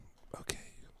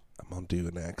gonna do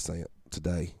an accent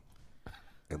today,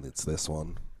 and it's this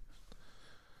one.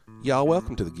 Y'all,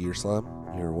 welcome to the Gear Slum,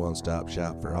 your one-stop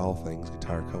shop for all things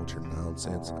guitar culture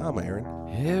nonsense. I'm Aaron.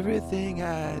 Everything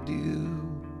I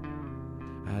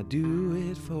do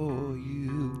it for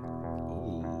you.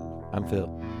 Ooh. I'm Phil.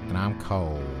 And I'm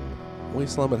Cole. We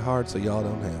slum it hard so y'all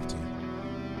don't have to.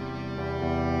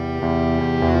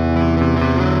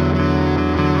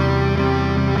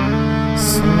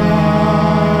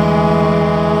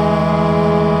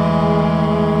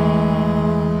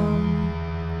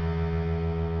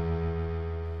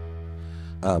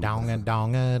 Dong a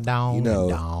dong a dong you know,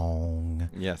 a dong.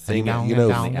 Yeah, sing dong it. You know,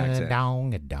 dong the a accent.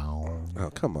 dong a dong. Oh,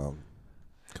 come on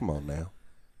now.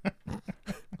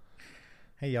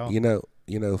 Hey y'all.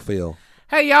 You know, Phil.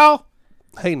 Hey y'all.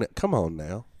 Hey, come on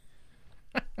now.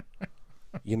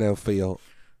 You know, Phil.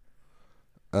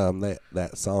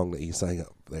 That song that you sang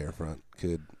up there front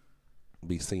could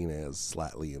be seen as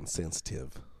slightly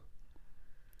insensitive.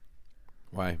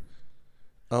 Why?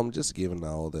 Just given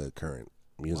all the current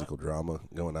musical drama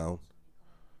going on.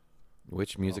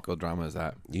 Which musical drama is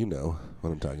that? You know what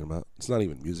I'm talking about. It's not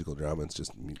even musical drama. It's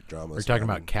just drama. We're talking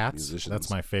about Cats. Musicians. That's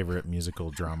my favorite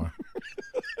musical drama.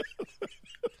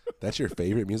 That's your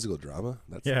favorite musical drama?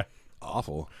 That's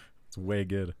awful. It's way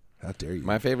good. How dare you?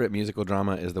 My favorite musical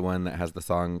drama is the one that has the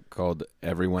song called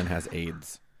 "Everyone Has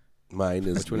AIDS." Mine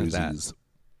is Which one is that? Newsies.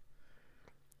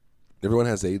 Everyone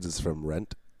Has AIDS is from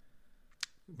Rent.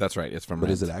 That's right. It's from. But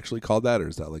Rent. is it actually called that, or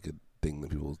is that like a thing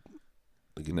that people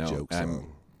like a No, joke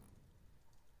song?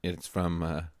 It's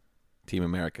from Team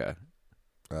America.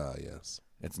 Yes.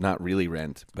 It's not really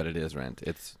Rent, but it is Rent.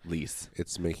 It's lease.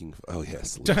 It's making. Oh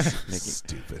yes, Lisa.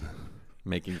 Stupid.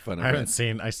 Making fun of I Rent.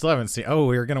 still haven't seen. Oh,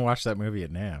 we were gonna watch that movie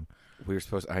at NAMM. We were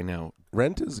supposed. I know.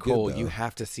 Rent is Cole, good. Though. you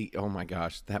have to see. Oh my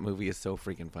gosh, that movie is so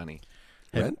freaking funny.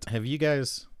 Rent? Have you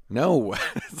guys? No.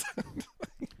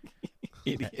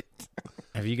 Idiot.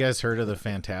 Have you guys heard of the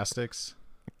Fantastics?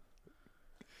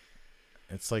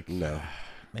 It's like No.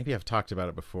 Maybe I've talked about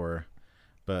it before,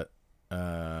 but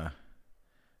the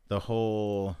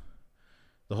whole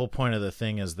point of the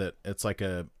thing is that it's like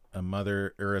a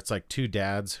mother, or it's like two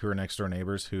dads who are next door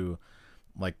neighbors who,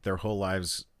 like, their whole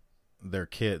lives, their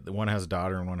kid, one has a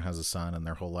daughter and one has a son, and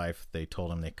their whole life they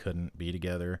told them they couldn't be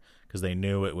together because they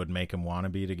knew it would make them want to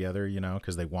be together, you know,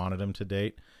 because they wanted them to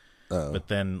date. Oh. But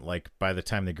then, like, by the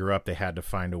time they grew up, they had to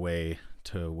find a way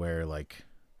to where, like,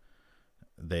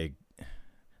 they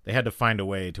had to find a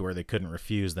way to where they couldn't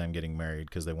refuse them getting married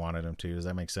because they wanted them to. Does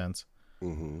that make sense?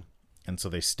 Mm-hmm. And so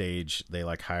they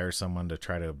like hire someone to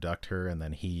try to abduct her, and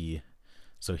then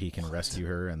so he can rescue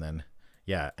her, and then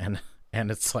and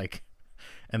it's like,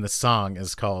 and the song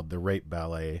is called "The Rape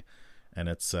Ballet," and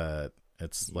it's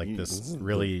like this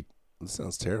really. This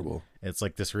sounds terrible. It's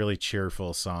like this really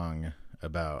cheerful song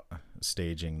about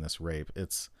staging this rape.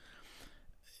 It's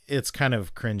kind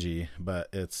of cringy, but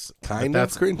it's kind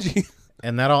of cringy.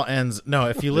 And that all ends. No,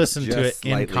 if you listen to it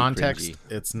in context, cringy.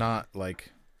 It's not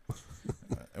like.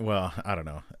 Well, I don't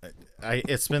know.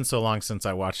 It's been so long since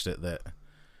I watched it that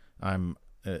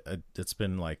it's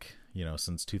been like, you know,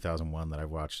 since 2001 that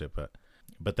I've watched it,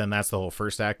 but then that's the whole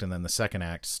first act, and then the second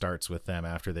act starts with them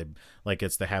after they, like,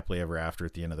 it's the happily ever after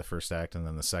at the end of the first act, and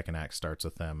then the second act starts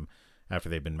with them after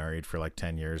they've been married for like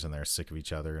 10 years and they're sick of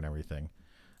each other and everything,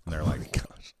 and they're like,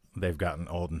 gosh. They've gotten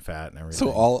old and fat and everything.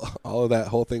 So all of that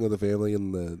whole thing with the family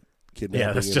and the kidnapping,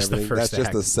 yeah, that's just the first that's act.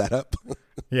 just the setup.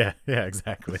 yeah,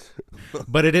 exactly.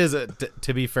 But it is,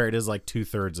 to be fair, it is like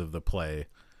 2/3 of the play.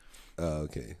 Oh,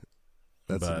 okay.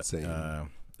 That's insane.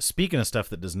 Speaking of stuff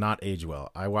that does not age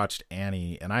well, I watched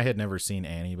Annie, and I had never seen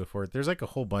Annie before. There's like a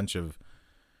whole bunch of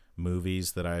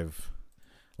movies that I've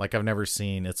never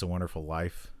seen It's a Wonderful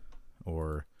Life,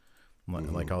 or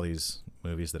like all these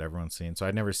movies that everyone's seen. So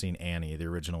I'd never seen Annie, the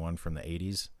original one from the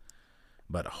 80s.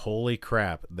 But holy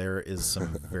crap, there is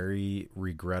some very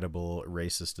regrettable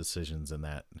racist decisions in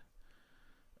that.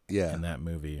 Yeah. In that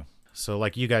movie. So,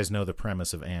 like, you guys know the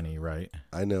premise of Annie, right?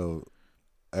 I know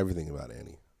everything about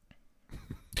Annie.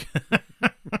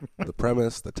 The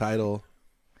premise, the title,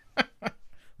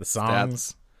 the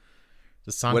songs.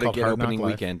 The song What called it get Hard Knock opening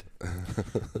Life. weekend?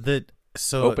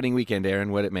 Opening weekend,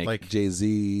 Aaron. What it make? Like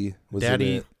Jay-Z was in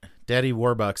it. Daddy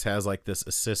Warbucks has like this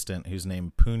assistant who's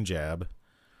named Punjab.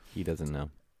 He doesn't know.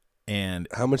 And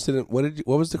how much did it? What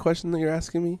was the question that you're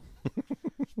asking me?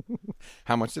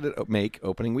 How much did it make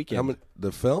opening weekend?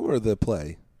 The film or the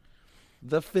play?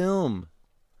 The film,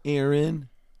 Aaron.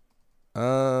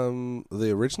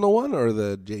 The original one or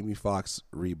the Jamie Foxx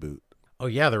reboot? Oh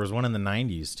yeah, there was one in the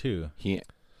 90s too.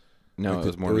 No, it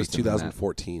was more. It was recent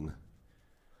 2014.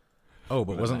 Oh,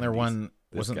 but wasn't there one?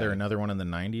 This Wasn't guy. there another one in the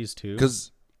 90s too?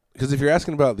 Because Because if you're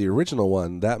asking about the original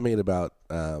one, that made about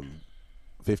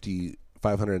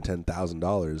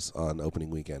 $510,000 on opening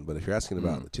weekend. But if you're asking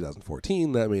about the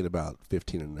 2014, that made about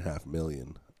 $15.5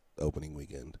 million opening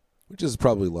weekend, which is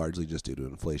probably largely just due to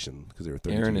inflation because they were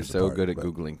 32 Aaron years is so apart, good at but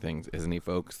Googling things, isn't he,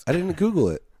 folks? I didn't Google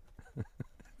it.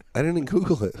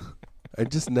 I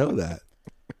just know that.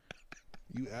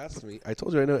 You asked me. I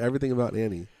told you I know everything about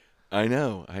Annie. I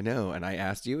know, and I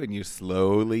asked you, and you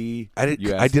slowly. I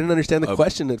didn't understand the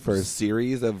question at first.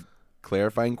 Series of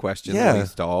clarifying questions. Yeah. We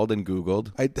stalled and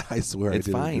Googled. I swear It's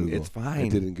I didn't fine. Google. It's fine. I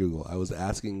didn't Google. I was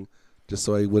asking just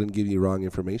so I wouldn't give you wrong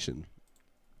information.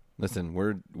 Listen,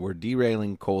 we're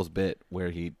derailing Cole's bit where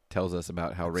he tells us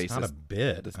about how racist. It's not a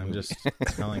bit. this I'm movie- just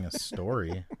telling a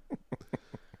story.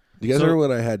 Do you guys So- remember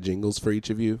when I had jingles for each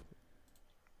of you?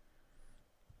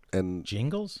 And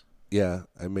Jingles? yeah,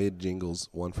 I made jingles,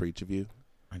 one for each of you.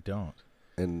 I don't.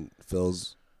 And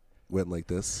Phil's went like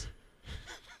this.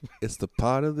 It's the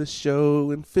part of the show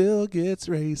when Phil gets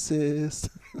racist.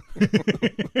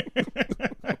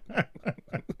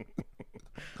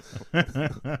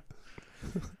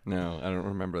 No, I don't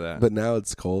remember that. But now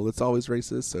it's Cole. It's always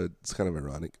racist, so it's kind of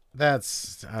ironic. I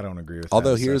don't agree with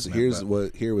Although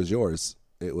that. here was yours.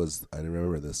 It was, I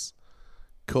remember this.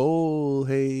 Cole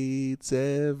hates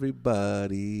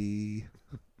everybody.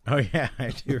 Oh yeah, I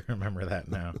do remember that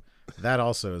now.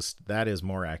 That is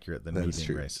more accurate than That me is being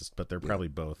true. racist, but they're probably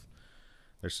both.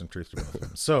 There's some truth to both of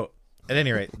them. So at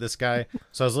any rate, this guy.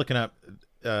 So I was looking up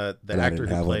the And I actor didn't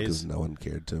who have one plays. because no one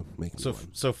cared to make me one.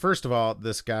 So first of all,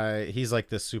 this guy, he's like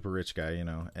this super rich guy, you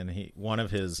know, and one of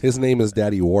his name is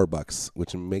Daddy Warbucks,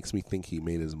 which makes me think he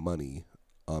made his money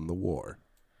on the war.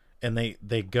 and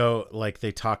they go like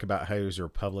they talk about how he was a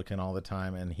Republican all the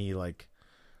time, and he like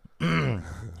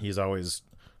he's always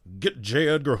get J.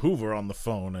 Edgar Hoover on the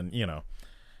phone, and you know,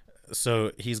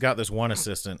 so he's got this one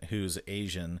assistant who's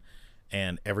Asian,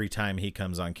 and every time he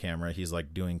comes on camera, he's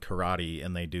like doing karate,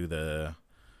 and they do the,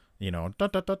 you know, da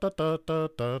da da da da da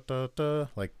da da da,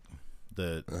 like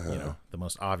the you know the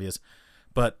most obvious,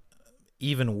 but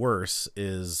even worse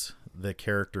is the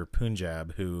character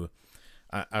Punjab who.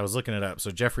 I was looking it up. So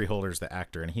Jeffrey Holder's the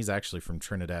actor, and he's actually from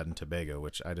Trinidad and Tobago,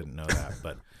 which I didn't know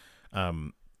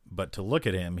that. But to look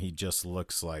at him, he just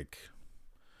looks like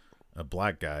a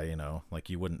black guy, you know, like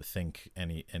you wouldn't think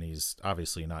and he's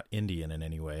obviously not Indian in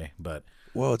any way. But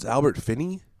Whoa, it's Albert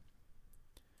Finney?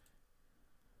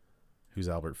 who's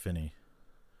Albert Finney?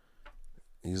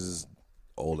 He's this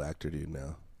old actor dude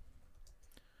now.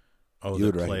 Oh,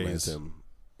 You that would recognize plays. him.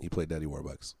 He played Daddy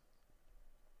Warbucks.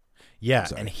 Yeah,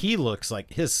 Sorry. and he looks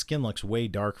like his skin looks way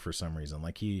dark for some reason.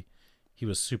 Like he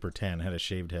was super tan, had a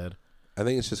shaved head. I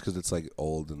think it's just because it's like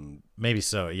old and... Maybe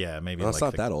so. Yeah, maybe. Well, it's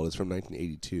like not that old. It's from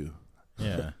 1982.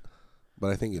 Yeah.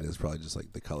 But I think it is probably just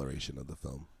like the coloration of the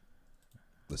film.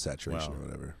 The saturation Wow. or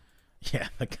whatever. Yeah,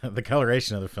 the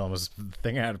coloration of the film was the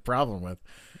thing I had a problem with.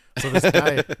 So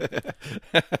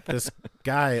this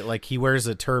guy, like he wears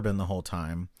a turban the whole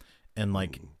time, and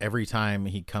like every time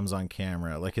he comes on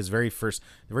camera, like the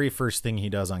very first thing he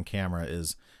does on camera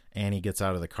is Annie gets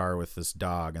out of the car with this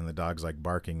dog, and the dog's like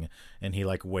barking, and he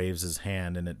like waves his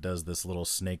hand, and it does this little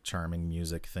snake charming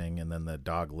music thing, and then the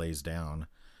dog lays down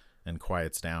and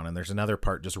quiets down. And there's another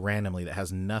part just randomly that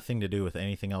has nothing to do with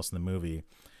anything else in the movie,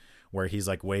 where he's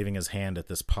like waving his hand at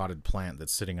this potted plant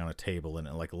that's sitting on a table, and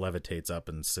it like levitates up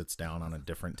and sits down on a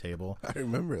different table. I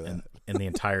remember that. And the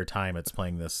entire time it's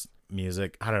playing this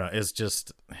music. I don't know.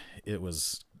 It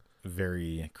was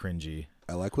very cringy.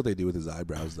 I like what they do with his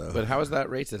eyebrows, though. But how is that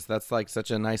racist? That's like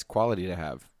such a nice quality to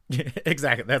have.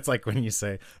 Exactly. That's like when you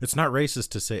say it's not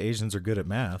racist to say Asians are good at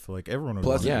math. Like everyone would.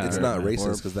 Plus, want to yeah, it's do not that.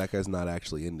 racist because that guy's not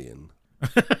actually Indian.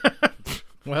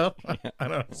 Well, I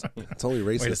don't know. It's only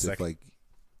Wait a racist second.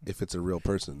 if it's a real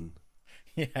person.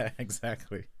 Yeah,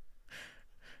 exactly.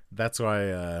 That's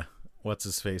why what's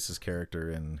his face's character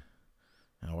in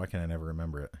why can I never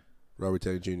remember it? Robert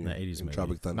Downey Jr. In the 80s in movie.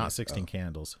 Tropic Thunder. Not 16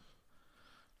 Candles.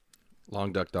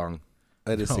 Long duck dong.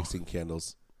 That is No. 16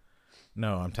 Candles.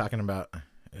 No, I'm talking about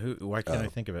why can't I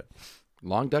think of it?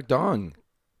 Long duck dong.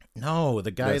 No,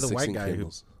 the guy, That's the white 16 guy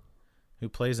Candles. who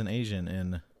plays an Asian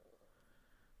in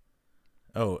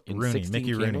In Rooney, 16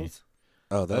 Mickey Rooney. Candles?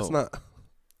 Oh, that's Oh. not.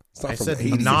 It's not I from said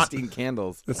the 80s. not- 16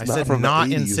 candles. It's I not said from the not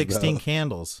 80s, in 16 though.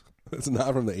 Candles. It's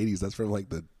not from the 80s. That's from like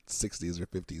the 60s or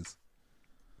 50s.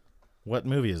 What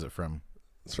movie is it from?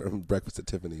 It's from Breakfast at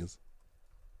Tiffany's.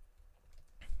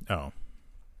 Oh.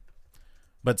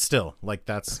 But still, like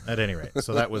that's at any rate.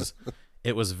 So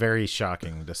it was very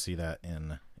shocking to see that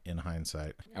in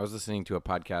hindsight. I was listening to a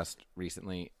podcast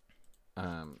recently,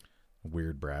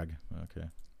 Weird brag. Okay.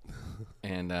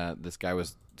 and this guy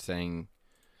was saying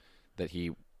that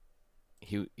he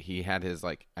he had his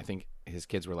like, I think his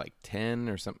kids were like 10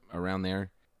 or something around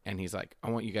there, and he's like, I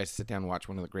want you guys to sit down and watch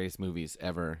one of the greatest movies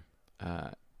ever,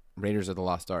 Raiders of the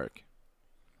Lost Ark.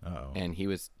 Uh-oh. And he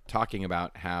was talking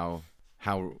about how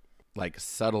like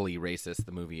subtly racist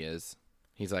the movie is.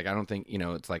 He's like, I don't think,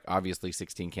 it's like obviously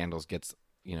 16 Candles gets,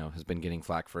 has been getting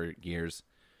flack for years,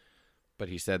 but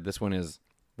he said this one is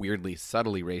weirdly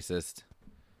subtly racist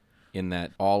in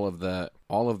that all of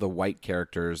the white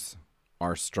characters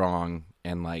are strong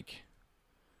and like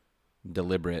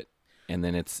deliberate, and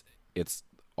then it's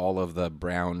all of the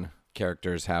brown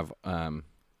characters have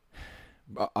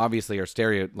obviously are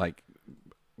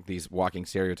these walking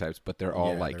stereotypes, but they're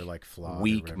all they're like flawed,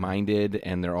 weak-minded,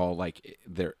 and they're all like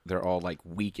they're all like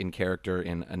weak in character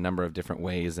in a number of different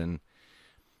ways. And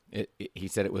he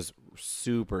said it was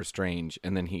super strange,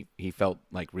 and then he felt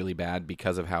like really bad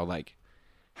because of how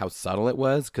subtle it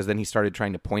was, because then he started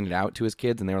trying to point it out to his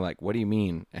kids, and they were like, "What do you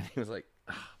mean?" And he was like,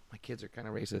 "My kids are kind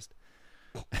of racist."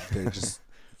 They're just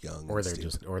young, or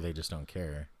they just don't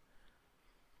care.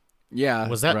 Yeah,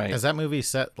 was that right. Is that movie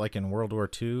set like in World War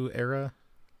II era?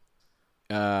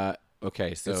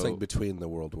 Okay, so it's like between the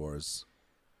world wars.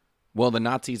 Well, the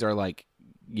Nazis are like,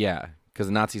 yeah, because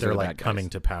the Nazis they're are like bad guys. coming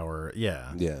to power.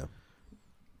 Yeah.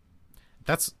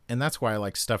 That's why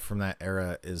like stuff from that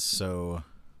era is so,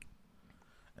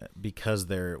 because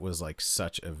there was like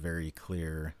such a very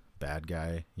clear bad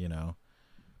guy,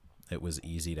 it was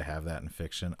easy to have that in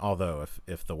fiction. Although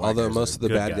if the white guys most of the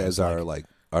bad guys are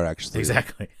actually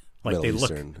exactly like Middle they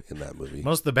look Eastern in that movie.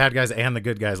 Most of the bad guys and the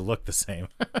good guys look the same.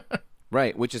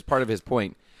 Right, which is part of his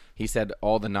point. He said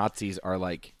all the Nazis are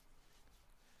like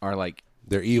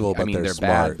they're evil, but they're they're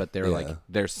smart. bad, but they're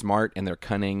they're smart and they're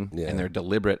cunning and they're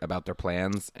deliberate about their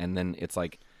plans. And then it's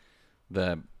like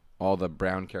all the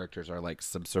brown characters are like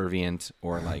subservient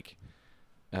or like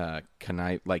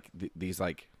these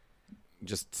like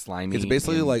just slimy. It's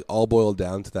basically like all boiled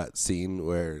down to that scene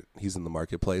where he's in the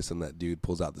marketplace and that dude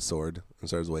pulls out the sword and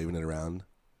starts waving it around,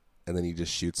 and then he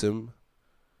just shoots him.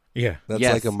 Yeah. That's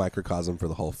like a microcosm for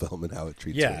the whole film and how it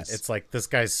treats race. It's like this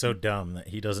guy's so dumb that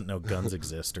he doesn't know guns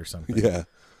exist or something. Yeah.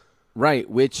 Right,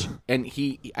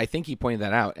 I think he pointed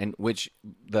that out, and what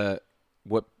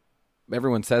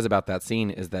everyone says about that scene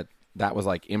is that was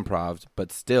like improv,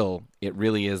 but still it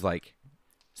really is like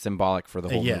symbolic for the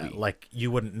whole movie. Yeah, like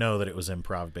you wouldn't know that it was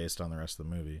improv based on the rest of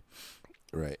the movie.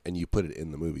 Right, and you put it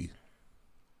in the movie.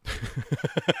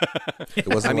 It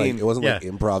wasn't like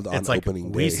improv on like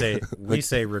opening day. We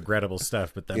say regrettable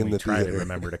stuff, but then we try to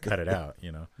remember to cut it out.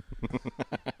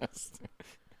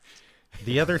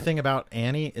 The other thing about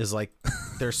Annie is like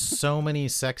there's so many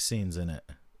sex scenes in it.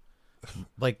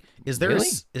 Like, is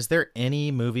there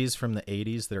any movies from the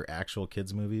 80s that are actual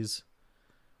kids movies?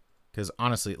 Because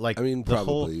honestly, like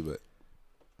probably, but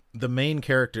the main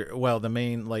character,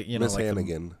 Miss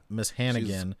Hannigan. Miss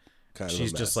Hannigan.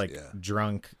 She's just like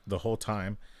drunk the whole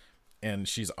time, and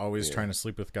she's always trying to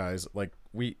sleep with guys. Like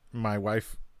my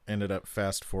wife ended up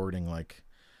fast forwarding like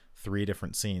 3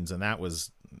 different scenes, and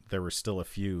there were still a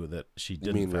few that she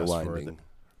didn't fast forward.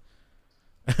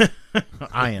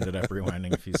 I ended up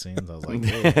rewinding a few scenes. I was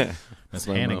like, Miss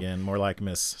Hannigan, more like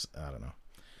Miss, I don't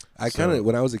know.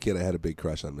 When I was a kid, I had a big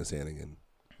crush on Miss Hannigan.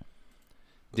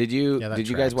 Did you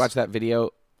guys watch that video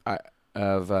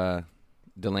of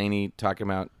Delaney talking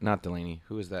about, not Delaney,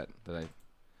 who is that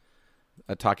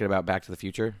I talking about Back to the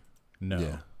Future? No.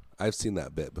 Yeah, I've seen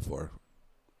that bit before,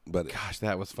 but gosh,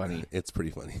 that was funny. It's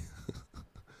pretty funny.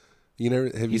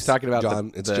 He's talking about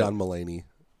John Mulaney.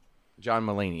 John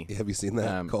Mulaney. Have you seen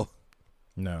that, Cole?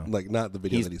 No. Like not the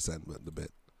video that he sent, but the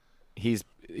bit. He's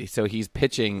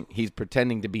pitching. He's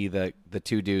pretending to be the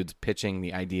 2 dudes pitching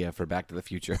the idea for Back to the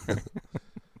Future.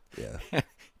 Yeah.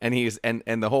 And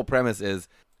the whole premise is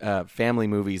family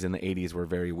movies in the 80s were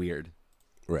very weird.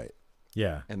 Right.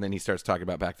 Yeah. And then he starts talking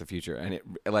about Back to the Future, and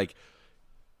it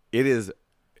is.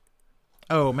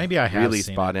 Oh, maybe I have really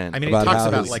seen spot it. in. I mean, it talks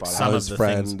about like some of the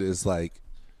friend things. Is like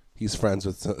he's friends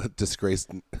with a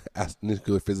disgraced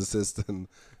nuclear physicist and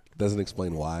doesn't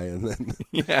explain why, and then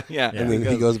and then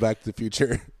he goes back to the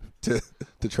future to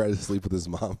try to sleep with his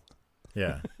mom.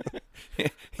 Yeah.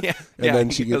 And then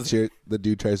the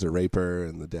dude tries to rape her,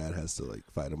 and the dad has to like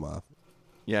fight him off.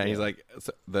 Yeah, he's like,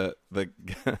 so the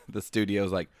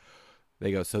studio's like,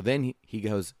 they go, so then he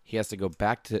goes, he has to go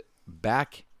back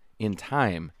in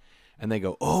time, and they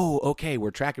go, oh, okay, we're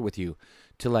tracking with you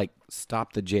to like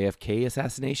stop the JFK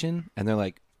assassination, and they're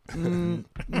like, no,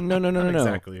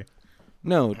 Exactly.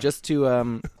 No, just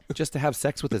to have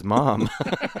sex with his mom.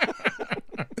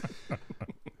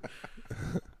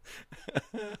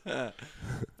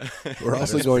 We're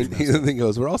also going. The thing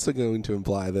goes. We're also going to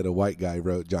imply that a white guy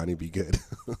wrote Johnny Be Good.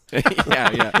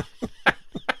 Yeah.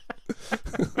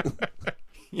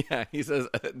 Yeah, he says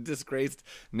disgraced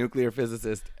nuclear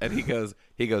physicist, and he goes,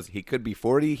 he could be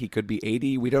 40, he could be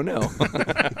 80, we don't know.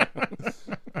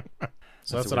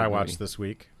 So that's what I watched this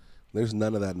week. There's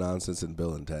none of that nonsense in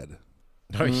Bill and Ted.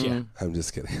 Oh yeah, I'm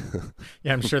just kidding.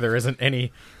 yeah. I'm sure there isn't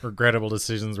any regrettable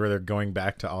decisions where they're going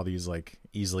back to all these like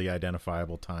easily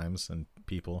identifiable times and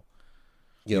people.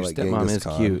 Yeah, Your like stepmom Genghis is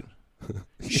Khan. cute.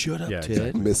 Shut up, Yeah, Ted.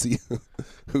 exactly. Missy,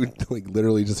 who like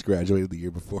literally just graduated the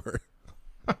year before,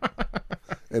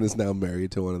 and is now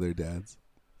married to one of their dads.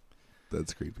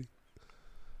 That's creepy.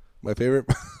 My favorite,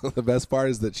 the best part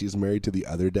is that she's married to the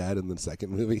other dad in the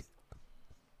second movie.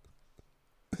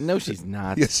 No, she's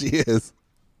not. Yes, she is.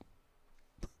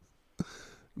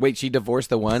 Wait, she divorced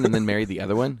the one and then married the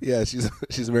other one? Yeah,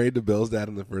 she's married to Bill's dad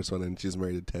in the first one, and she's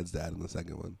married to Ted's dad in the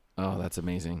second one. Oh, that's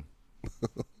amazing.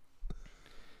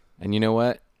 And you know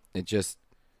what? It just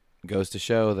goes to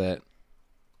show that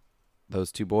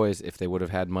those two boys, if they would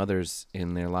have had mothers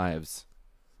in their lives,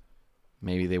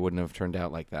 maybe they wouldn't have turned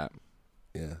out like that.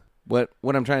 Yeah. What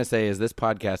I'm trying to say is this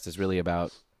podcast is really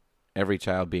about every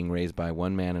child being raised by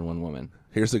one man and one woman.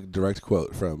 Here's a direct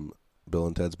quote from Bill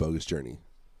and Ted's Bogus Journey.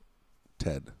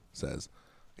 Ted says,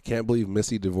 "I can't believe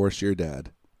Missy divorced your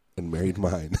dad and married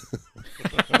mine."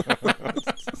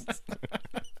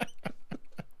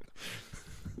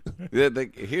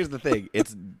 Here's the thing: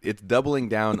 it's doubling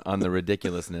down on the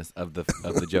ridiculousness of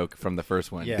the joke from the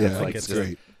first one. Yeah, Yeah, like it's just-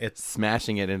 great. It's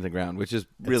smashing it into the ground, which is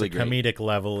really it's a great. comedic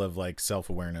level of like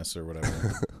self-awareness or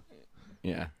whatever.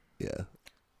 Yeah. Yeah.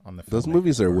 On the Those filmmaker's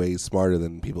movies are part. way smarter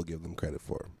than people give them credit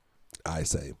for, I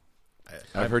say.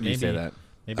 I've heard you say maybe- that.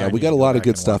 maybe I We need got to a go lot of back good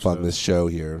and stuff watch on this those. show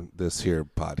here, this here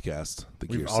podcast. The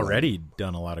We've Gear Slam. already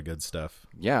done a lot of good stuff.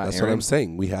 Yeah, That's Aaron, what I'm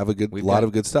saying. We have a We've lot got-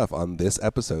 of good stuff on this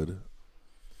episode.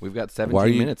 we've got Why are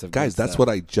 17 you minutes of guys? good That's stuff. what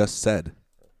I just said.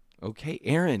 Okay,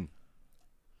 Aaron.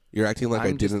 You're acting like I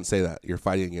I'm just- didn't say that. You're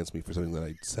fighting against me for something that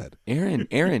I said.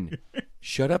 Aaron,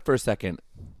 shut up for a second.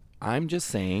 I'm just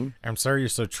saying. I'm sorry you're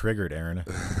so triggered, Aaron.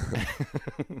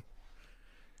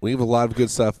 We have a lot of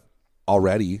good stuff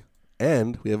already,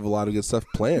 and we have a lot of good stuff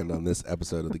planned on this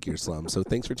episode of the Gear Slum. So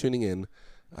thanks for tuning in.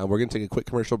 We're going to take a quick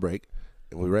commercial break,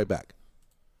 and we'll be right back.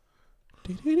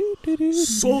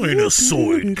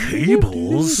 Sinusoid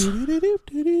cables?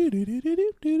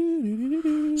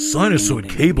 Sinusoid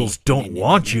cables don't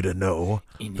want you to know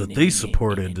that they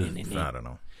supported, I don't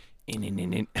know.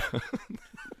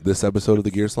 This episode of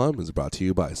the Gear Slum is brought to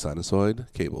you by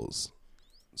Sinusoid Cables.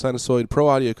 Sinusoid Pro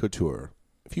Audio Couture.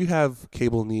 If you have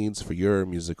cable needs for your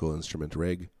musical instrument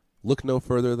rig, look no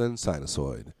further than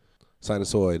Sinusoid.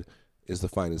 Sinusoid is the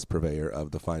finest purveyor of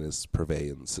the finest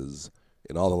purveyances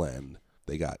in all the land.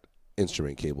 They got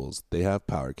instrument cables, they have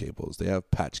power cables, they have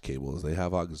patch cables, they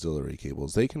have auxiliary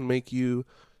cables. They can make you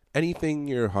anything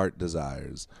your heart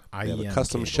desires. They have a IEM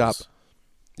custom cables. shop.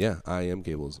 Yeah, IM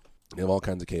cables. They have all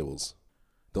kinds of cables.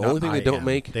 The Not only thing they don't IM.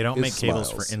 make They don't is make cables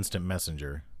smiles. for instant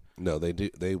messenger. No, they do.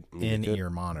 They could. In-ear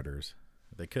monitors.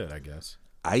 They could, I guess.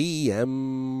 I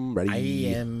am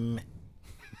ready.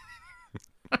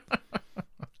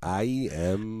 I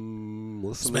am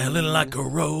listening. Smelling like a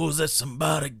rose that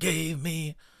somebody gave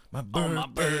me. My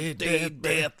birthday,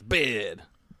 deathbed.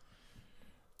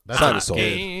 That's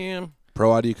Sinusoid.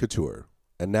 Pro Audio Couture.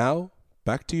 And now,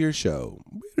 back to your show.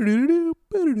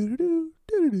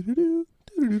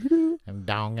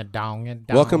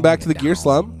 Welcome back to the Gear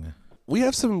Slum. We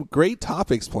have some great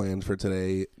topics planned for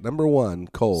today. Number one,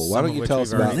 Cole, why Some don't of you which tell we've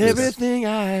us about already this? Everything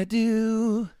I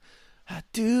do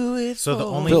it So the for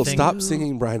only Phil, thing- stop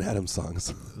singing Bryan Adams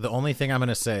songs. The only thing I'm going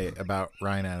to say about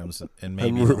Ryan Adams, and maybe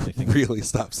And the only thing really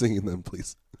stop singing them,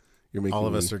 please. You're making all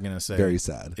of me us are going to say very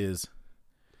sad. is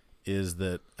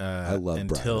that I love Bryan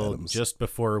until Adams. just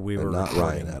before we And were not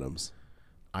recording, Ryan Adams.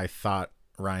 I thought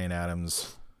Ryan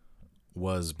Adams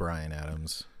was Bryan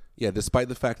Adams. Yeah, despite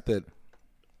the fact that,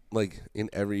 like, in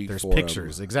every There's forum,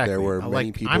 pictures, exactly. there were Like, many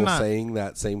I'm people not- saying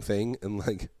that same thing, and,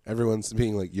 like, everyone's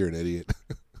being like, you're an idiot.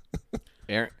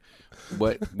 Aaron,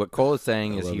 what Cole is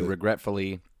saying I is love he it.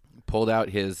 regretfully pulled out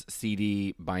his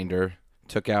CD binder,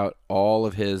 took out all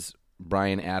of his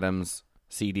Bryan Adams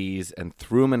CDs, and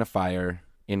threw them in a fire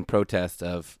in protest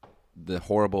of the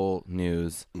horrible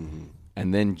news,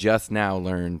 and then just now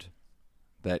learned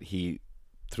that he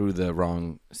threw the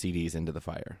wrong CDs into the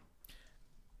fire.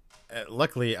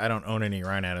 Luckily, I don't own any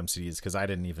Ryan Adams CDs because I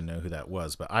didn't even know who that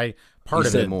was. But You of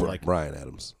said it, more. like Bryan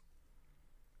Adams.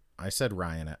 I said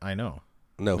Ryan. I know.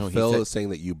 No, No, he Phil said- is saying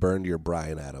that you burned your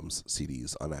Bryan Adams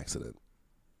CDs on accident.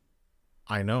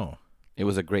 I know. It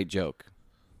was a great joke.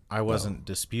 I wasn't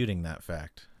disputing that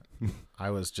fact. I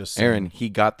was just saying, Aaron, he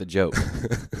got the joke.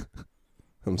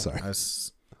 I'm sorry. I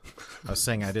was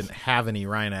saying I didn't have any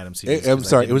Ryan Adams CDs. I'm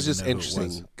sorry. It was didn't just even know who it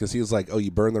interesting because he was like, "Oh,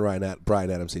 you burn the Brian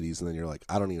Adams CDs," and then you're like,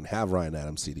 "I don't even have Ryan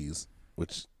Adams CDs,"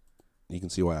 which you can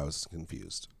see why I was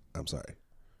confused. I'm sorry,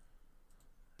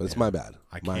 but it's my bad.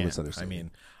 My misunderstanding. I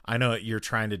mean, I know you're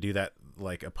trying to do that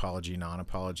like apology,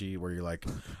 non-apology, where you're like,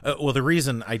 well, the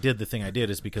reason I did the thing I did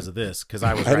is because of this, because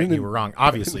I was right and you were wrong,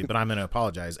 obviously, but I'm going to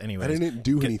apologize anyway. I didn't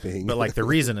do anything. But like the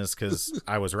reason is because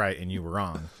I was right and you were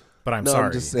wrong. But I'm No, sorry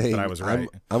I'm just saying, that I was right.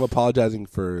 I'm apologizing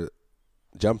for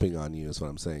jumping on you is what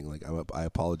I'm saying. Like I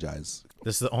apologize.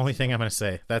 This is the only thing I'm going to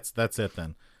say. That's it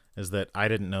then, is that I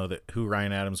didn't know who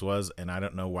Ryan Adams was, and I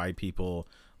don't know why people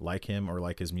like him or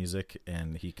like his music,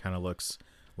 and he kind of looks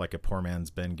like a poor man's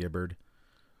Ben Gibbard.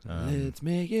 Let's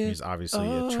make it. He's obviously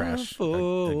a trash,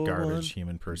 a garbage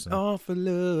human person. All for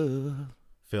love.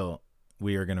 Phil,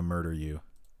 we are going to murder you.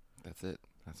 That's it.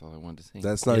 That's all I wanted to sing.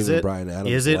 That's not Is even it? Brian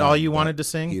Adams. Is it all you line, wanted but to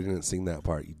sing? He didn't sing that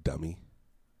part, you dummy.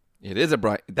 It is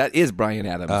that is Brian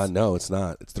Adams. No, it's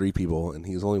not. It's three people, and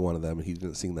he's only one of them, and he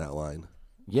didn't sing that line.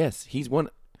 Yes, he's one.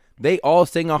 They all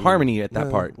sing a harmony at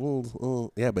that part.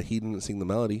 Yeah, but he didn't sing the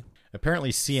melody.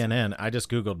 Apparently CNN, I just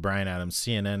Googled Brian Adams.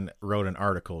 CNN wrote an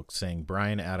article saying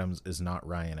Brian Adams is not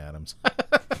Ryan Adams.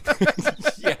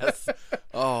 Yes.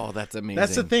 Oh, that's amazing.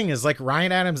 That's the thing is like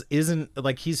Ryan Adams isn't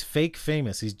like he's fake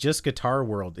famous. He's just Guitar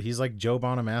World. He's like Joe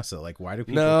Bonamassa. Like why do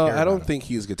people No, care I don't about him? think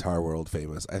he's Guitar World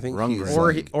famous. I think Wrong he's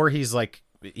grade. Or he's like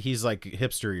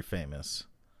hipster famous.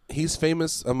 he's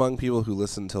famous among people who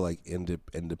listen to like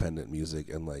independent music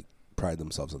and like pride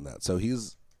themselves in that. So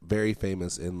he's very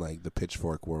famous in like the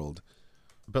Pitchfork world.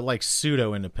 But like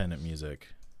pseudo independent music.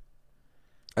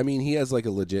 I mean, he has like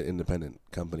a legit independent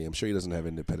company. I'm sure he doesn't have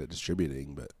independent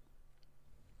distributing, but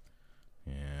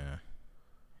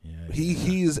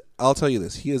he's I'll tell you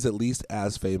this, he is at least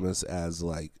as famous as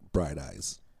like Bright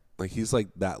Eyes. Like he's like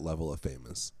that level of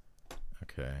famous.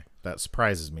 Okay. That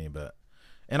surprises me,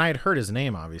 and I had heard his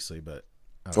name obviously, but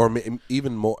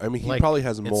Even more. I mean, he like, probably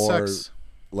has it more sucks.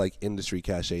 like industry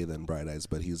cachet than Bright Eyes,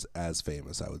 but he's as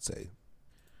famous, I would say.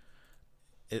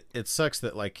 It sucks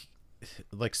that like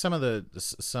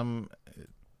some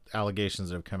allegations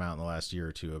that have come out in the last year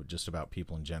or two of just about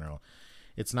people in general.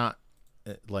 It's not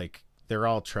like they're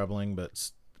all troubling,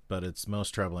 but it's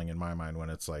most troubling in my mind when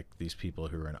it's like these people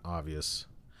who are an obvious,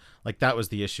 like that was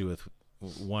the issue with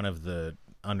one of the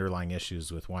underlying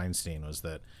issues with Weinstein was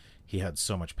that he had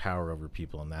so much power over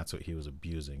people and that's what he was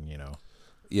abusing, you know?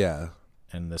 Yeah.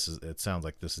 And it sounds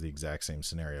like this is the exact same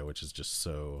scenario, which is just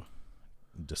so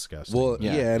disgusting. Well,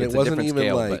 yeah, and it's it a wasn't different even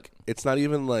scale, like but- it's not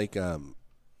even like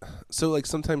so like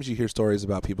sometimes you hear stories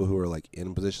about people who are like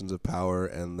in positions of power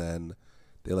and then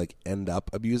they like end up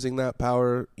abusing that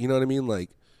power. You know what I mean? Like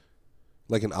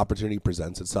an opportunity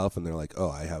presents itself and they're like,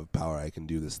 "Oh, I have power. I can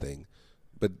do this thing."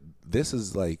 But this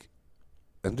is like,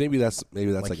 and maybe that's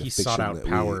like he a sought fiction out that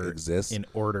power exists in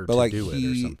order but to like do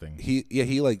it or something.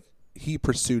 He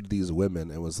pursued these women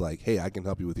and was like, "Hey, I can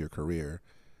help you with your career."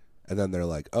 And then they're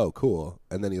like, "Oh, cool."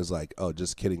 And then he was like, "Oh,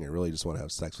 just kidding. I really just want to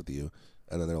have sex with you."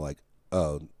 And then they're like,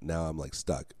 "Oh, now I'm like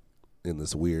stuck in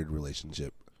this weird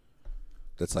relationship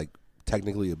that's like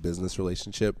technically a business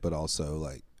relationship, but also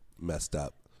like messed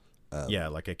up." Yeah,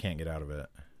 like I can't get out of it.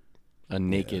 A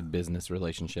naked business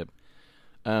relationship.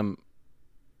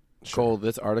 Cole,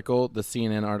 this article, the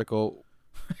CNN article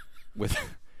with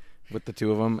the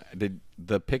two of them,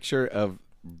 the picture of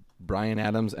Brian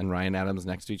Adams and Ryan Adams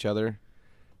next to each other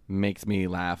makes me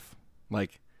laugh.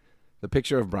 Like the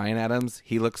picture of Brian Adams,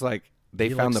 he looks like they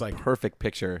found the perfect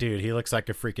picture. Dude, he looks like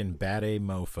a freaking bad A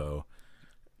mofo.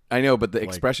 I know, but the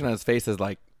expression on his face is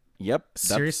like, "Yep, that's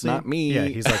seriously? not me." Yeah,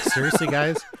 he's like, "Seriously,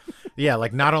 guys?" Yeah,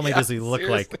 like not only does he look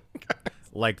seriously.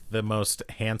 like the most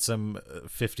handsome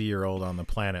 50-year-old on the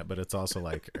planet, but it's also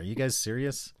like, are you guys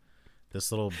serious?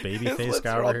 This little baby His face lips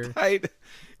guy are over all here. tight.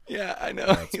 Yeah, I know.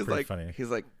 That's He's pretty like, funny. he's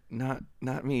like, not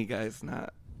me, guys,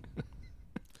 not.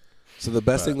 So the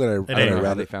best thing that I anyway,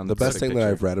 read, they found the the best perfect thing that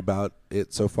picture. I've read about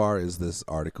it so far is this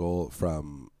article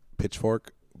from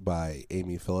Pitchfork by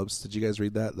Amy Phillips. Did you guys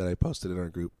read that I posted in our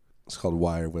group? It's called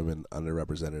 "Why Are Women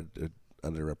Underrepresented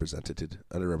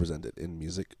in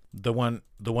Music?" The one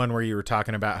where you were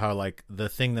talking about how like the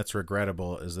thing that's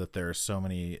regrettable is that there are so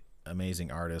many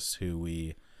amazing artists who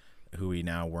we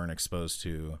now weren't exposed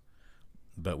to,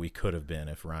 but we could have been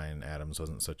if Ryan Adams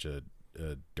wasn't such a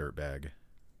dirtbag.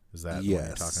 Is that what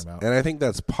you're talking about? And I think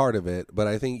that's part of it, but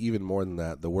I think even more than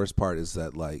that, the worst part is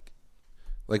that like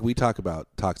we talk about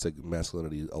toxic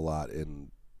masculinity a lot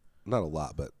not a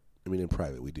lot, but I mean in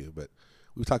private we do, but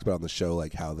we've talked about on the show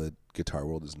like how the guitar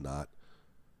world is not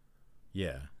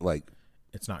Yeah. like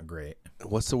It's not great.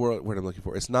 what's the word I'm looking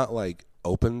for? It's not like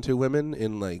open to women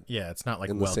in like Yeah, it's not like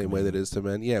in the same way that it is to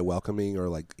men. Yeah, welcoming or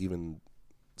like even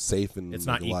safe and it's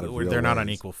like not a lot equal. of real They're not on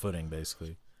ways. equal footing,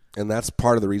 basically. And that's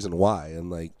part of the reason why. And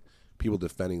like people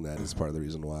defending that is part of the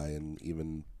reason why. And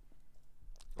even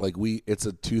like it's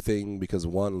a two thing because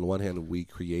on the one hand we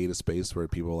create a space where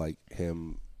people like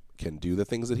him can do the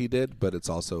things that he did, but it's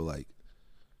also like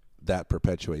that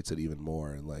perpetuates it even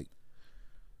more. And like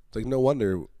it's like no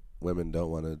wonder women don't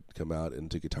want to come out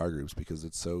into guitar groups because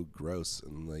it's so gross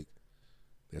and like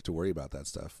they have to worry about that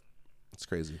stuff. It's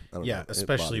crazy. I don't know.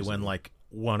 Especially when like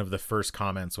one of the first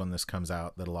comments when this comes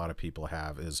out that a lot of people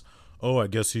have is, "Oh, I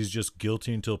guess he's just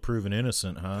guilty until proven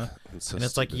innocent, huh?" It's and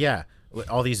it's like, yeah,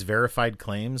 all these verified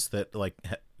claims that like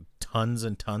tons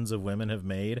and tons of women have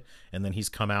made, and then he's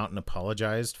come out and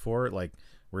apologized for it. Like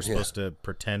we're supposed to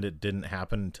pretend it didn't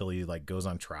happen until he like goes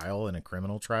on trial in a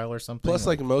criminal trial or something. Plus,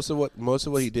 like most of what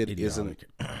he did idiotic.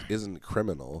 isn't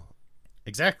criminal.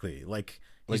 Exactly. Like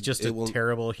he's just a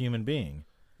terrible human being.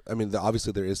 I mean,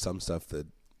 obviously there is some stuff that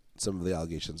some of the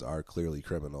allegations are clearly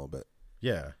criminal, but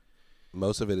yeah,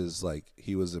 most of it is like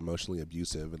he was emotionally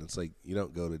abusive, and it's like you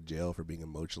don't go to jail for being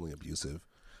emotionally abusive.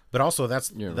 But also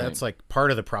that's right. like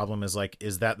part of the problem is like,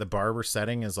 is that the bar we're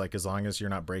setting is like, as long as you're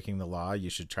not breaking the law, you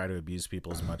should try to abuse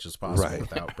people as much as possible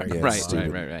without breaking the law.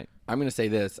 Right. I'm going to say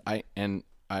this. It's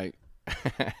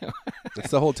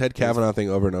the whole Ted Kavanaugh thing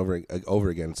over and over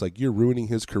again. It's like you're ruining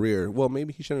his career. Well,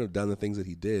 maybe he shouldn't have done the things that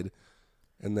he did,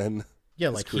 and then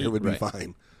his like career would be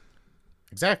fine.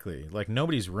 Exactly. Like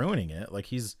nobody's ruining it. Like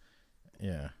he's,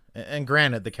 And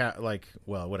granted, the cat, like,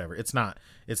 well, whatever. It's not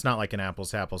like an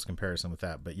apples to apples comparison with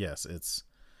that. But yes, it's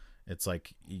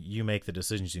like you make the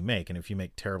decisions you make, and if you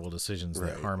make terrible decisions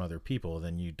that harm other people,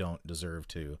 then you don't deserve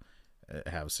to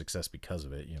have success because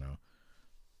of it. You know.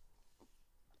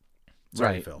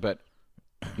 Sorry, right, Phil. but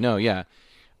no, yeah,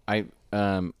 I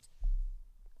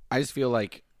just feel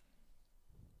like,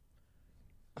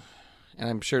 and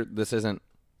I'm sure this isn't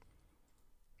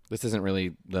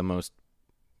really the most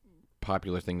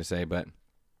popular thing to say, but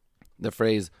the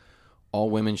phrase "all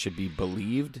women should be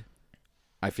believed,"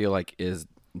 I feel like is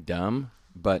dumb,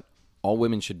 but "all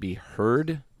women should be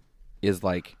heard" is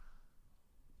like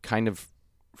kind of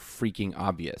freaking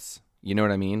obvious. You know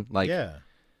what I mean? Like, yeah.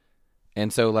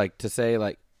 And so, like, to say,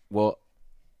 like, well,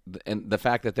 and the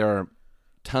fact that there are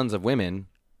tons of women,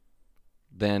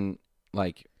 then,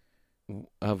 like,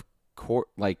 of course,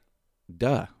 like,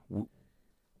 duh.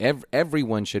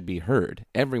 Everyone should be heard.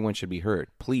 Everyone should be heard.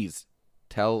 Please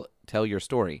tell your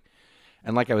story.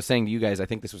 And like I was saying to you guys, I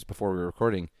think this was before we were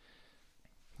recording,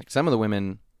 like, some of the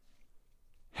women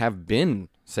have been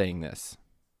saying this.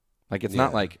 Like, it's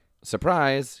not like,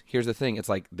 surprise, here's the thing. It's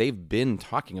like they've been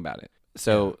talking about it.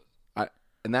 So...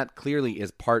 And that clearly is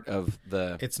part of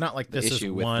the. It's not like this is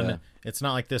one. It's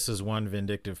not like this is one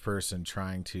vindictive person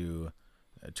trying to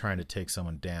take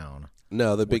someone down.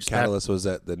 No, the big catalyst was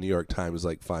that the New York Times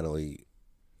like finally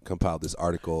compiled this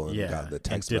article and got the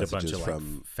text did messages a bunch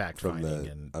of, like, from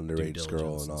the and underage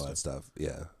girl and all that stuff.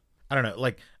 Yeah, I don't know.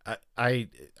 Like I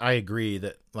agree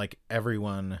that like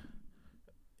everyone,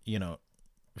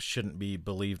 shouldn't be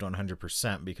believed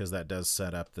 100% because that does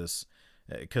set up this.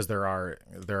 Because there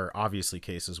are obviously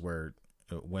cases where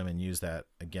women use that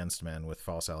against men with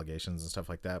false allegations and stuff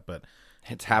like that, but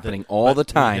it's happening all the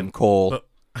time, Cole.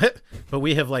 But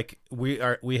we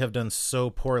have done so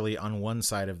poorly on one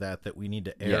side of that we need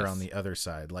to err on the other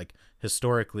side. Like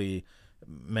historically,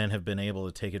 men have been able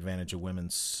to take advantage of women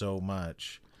so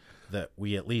much that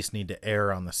we at least need to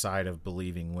err on the side of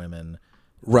believing women.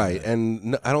 Right,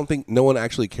 and I don't think no one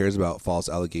actually cares about false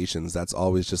allegations. That's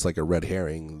always just like a red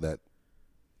herring that.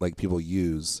 Like people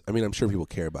use. I mean, I'm sure people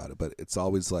care about it, but it's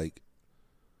always like,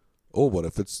 oh, what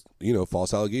if it's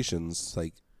false allegations?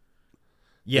 Like,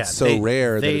 it's so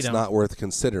rare that it's not worth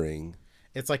considering.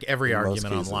 It's like every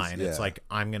argument online. It's like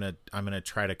I'm gonna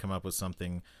try to come up with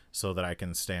something so that I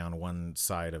can stay on one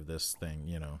side of this thing.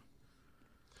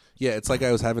 Yeah, it's like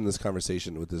I was having this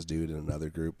conversation with this dude in another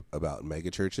group about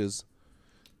mega churches,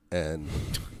 and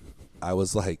I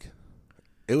was like.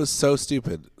 It was so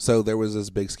stupid. So there was this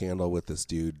big scandal with this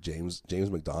dude, James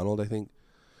McDonald, I think.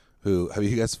 Who have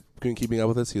you guys been keeping up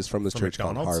with this? He was from this church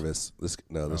called Harvest. This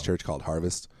church called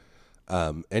Harvest.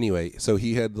 Anyway, so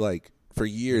he had like for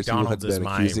years people had been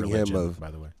accusing him of,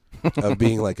 by the way, of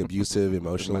being like abusive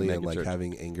emotionally and like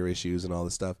having anger issues and all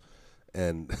this stuff,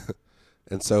 and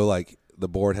so like the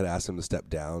board had asked him to step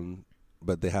down,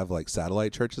 but they have like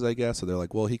satellite churches, I guess. So they're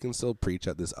like, well, he can still preach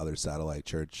at this other satellite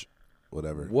church.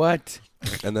 Whatever. What?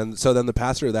 And then the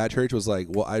pastor of that church was like,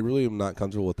 well, I really am not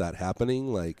comfortable with that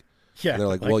happening. Like, Yeah. And they're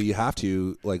like, well, you have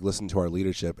to like listen to our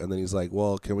leadership. And then he's like,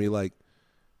 well, can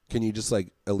you just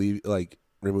like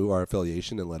remove our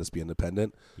affiliation and let us be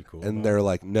independent? Cool, and they're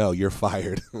like, no, you're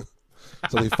fired.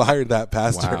 So they fired that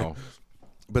pastor. Wow.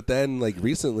 But then like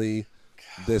recently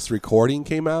this recording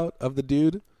came out of the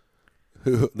dude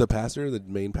the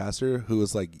main pastor, who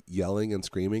was like yelling and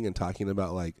screaming and talking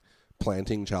about like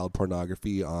planting child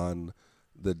pornography on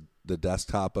the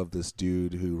desktop of this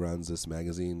dude who runs this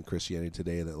magazine, Christianity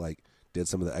Today, that like did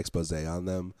some of the expose on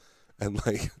them and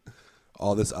like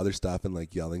all this other stuff and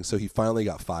like yelling. So he finally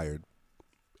got fired.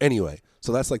 Anyway,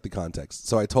 so that's like the context.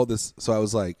 So I told this, so I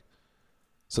was like,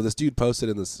 so this dude posted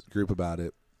in this group about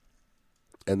it.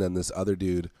 And then this other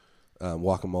dude,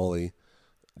 Guacamole,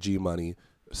 G Money,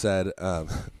 said,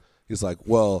 he's like,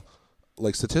 well,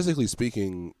 like statistically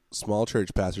speaking, small church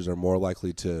pastors are more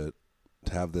likely to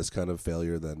have this kind of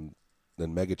failure than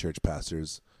mega church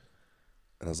pastors.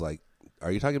 And I was like,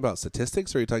 are you talking about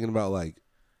statistics or are you talking about like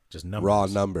just numbers? Raw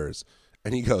numbers?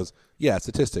 And he goes, yeah,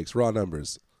 statistics, raw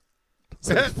numbers.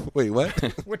 Like, wait, what?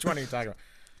 Which one are you talking about?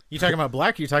 You talking about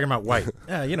black or you talking about white?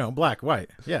 Yeah, black,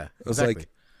 white. Yeah, I was exactly. like,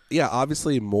 yeah,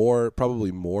 obviously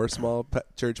probably more small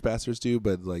church pastors do,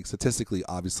 but like statistically,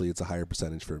 obviously it's a higher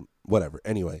percentage for whatever.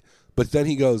 Anyway, but then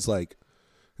he's like,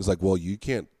 well, you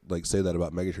can't like say that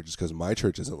about mega churches because my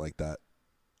church isn't like that.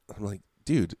 I'm like,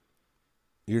 dude,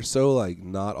 you're so like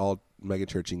not all mega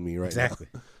churching me right now.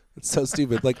 It's so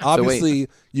stupid. Like obviously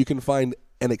you can find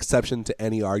an exception to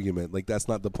any argument. Like that's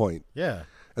not the point. Yeah.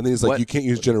 And then he's like, you can't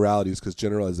use generalities because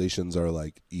generalizations are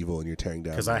like evil and you're tearing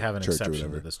down. Because I have an church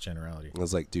exception to this generality. I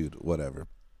was like, dude, whatever.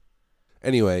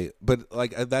 Anyway, but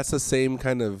like that's the same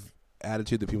kind of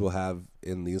attitude that people have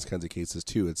in these kinds of cases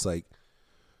too. It's like,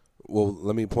 well,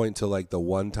 let me point to like the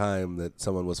one time that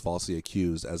someone was falsely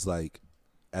accused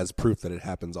as proof that it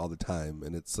happens all the time.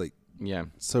 And it's like, yeah,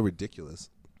 it's so ridiculous.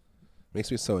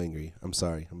 Makes me so angry. I'm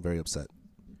sorry. I'm very upset.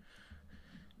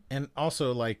 And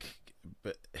also like,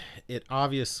 but it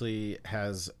obviously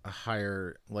has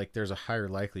there's a higher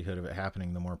likelihood of it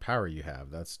happening the more power you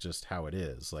have. That's just how it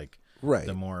is. Like, right.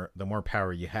 The more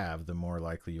power you have, the more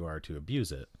likely you are to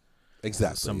abuse it.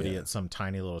 Exactly. Somebody at some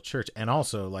tiny little church. And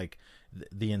also like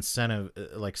the incentive,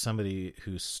 like somebody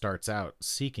who starts out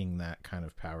seeking that kind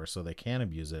of power so they can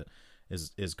abuse it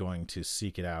is going to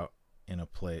seek it out in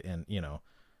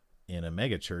a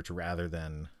mega church rather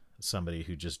than somebody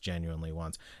who just genuinely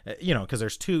wants, because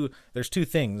there's two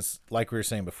things, like we were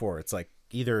saying before. It's like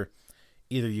either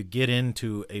you get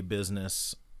into a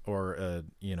business or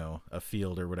a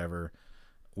field or whatever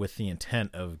with the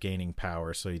intent of gaining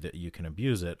power so that you can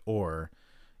abuse it, or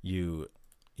you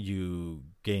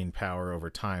gain power over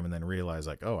time and then realize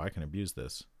like, oh, I can abuse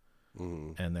this.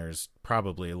 And there's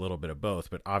probably a little bit of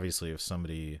both, but obviously if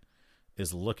somebody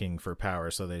is looking for power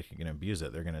so they can abuse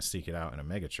it, they're going to seek it out in a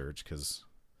mega church because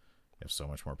you have so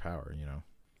much more power,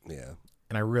 Yeah.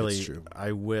 And I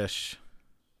wish,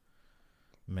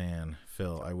 man,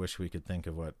 Phil, I wish we could think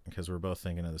of because we're both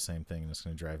thinking of the same thing and it's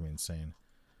going to drive me insane.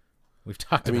 We've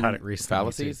talked about it recently.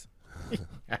 Fallacies?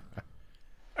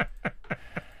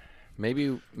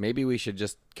 Maybe we should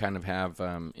just kind of have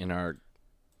in our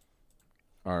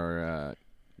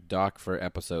doc for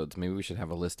episodes, maybe we should have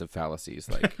a list of fallacies.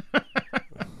 Like,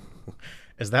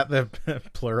 is that the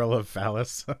plural of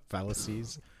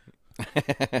fallacies?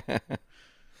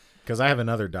 Because I have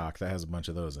another doc that has a bunch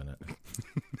of those in it.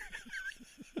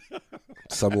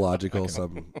 Some logical,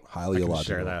 some highly illogical.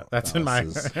 Share that. That's in my.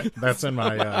 That's in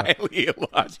my. Highly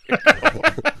illogical.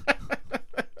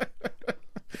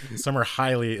 Some are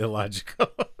highly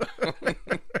illogical.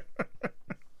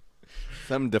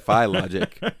 Some defy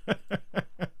logic.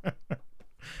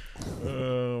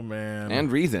 Oh man.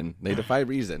 And reason. They defy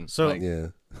reason. So yeah.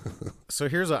 So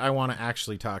here's what I want to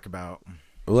actually talk about.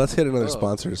 Well, let's hit another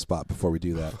sponsor spot before we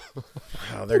do that.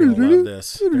 Oh, they're gonna love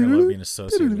this. They're gonna love being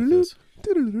associated with this.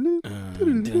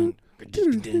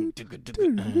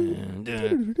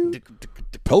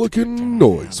 Pelican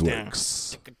Noise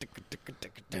Works.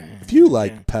 If you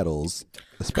like pedals,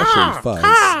 especially fuzz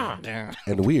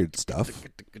and weird stuff,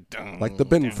 like the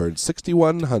Binford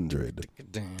 6100,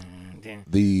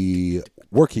 the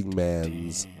working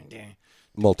man's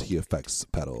multi-effects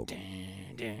pedal.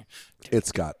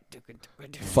 It's got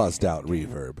fuzzed out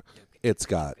reverb. It's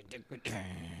got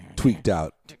tweaked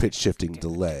out pitch shifting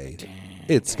delay.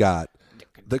 It's got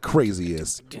the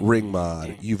craziest ring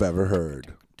mod you've ever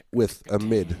heard with a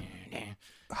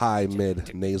high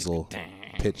mid nasal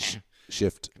pitch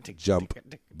shift jump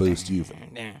boost you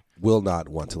will not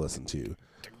want to listen to.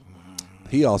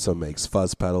 He also makes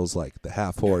fuzz pedals like the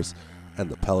Half Horse and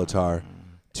the Pelotar,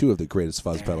 two of the greatest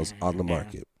fuzz pedals on the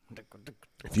market.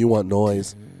 If you want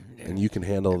noise and you can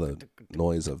handle the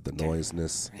noise of the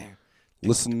noiseness,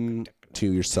 listen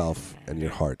to yourself and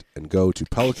your heart and go to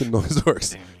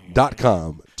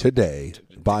PelicanNoiseWorks.com today.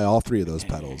 Buy all 3 of those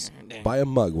pedals. Buy a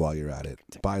mug while you're at it.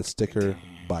 Buy a sticker.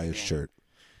 Buy a shirt.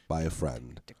 Buy a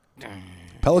friend.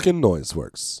 Pelican Noise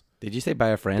Works. Did you say by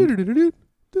a friend?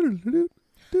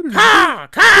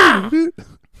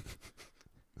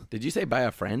 Did you say buy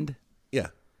a friend? Yeah.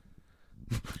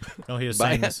 No, he was Buy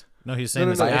saying a- this. No, he's saying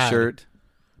this. Buy a ad. shirt,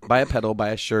 buy a pedal, buy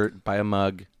a shirt, buy a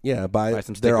mug. Yeah, Buy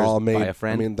some they're stickers, all made. buy a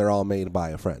friend. I mean, they're all made by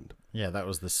a friend. Yeah, that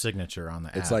was the signature on the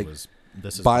ad. It's like, was,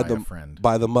 this is buy by the a friend.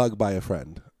 buy the mug by a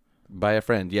friend. By a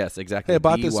friend, yes, exactly. Hey, I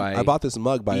bought this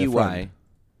mug by a friend.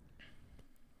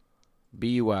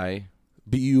 B-U-Y.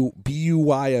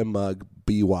 B-U-Y a mug,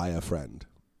 B-Y a friend.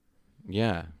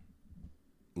 Yeah,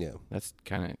 Yeah. that's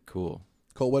kind of cool.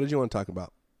 Cole, what did you want to talk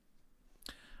about?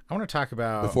 I want to talk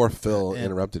about Before Phil and-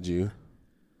 interrupted you.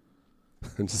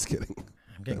 I'm just kidding.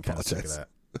 I'm getting kind of sick of that.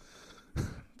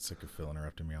 Sick of Phil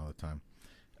interrupting me all the time.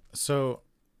 So,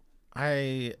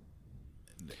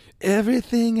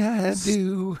 Everything I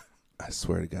do. I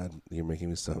swear to God, you're making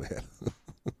me so mad.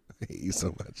 I hate you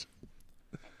so much.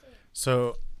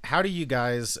 So, how do you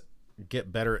guys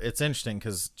get better? It's interesting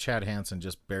because Chad Hansen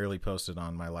just barely posted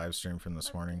on my live stream from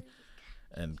this morning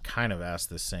and kind of asked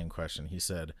this same question. He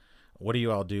said, what do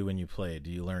you all do when you play?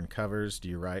 Do you learn covers? Do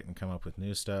you write and come up with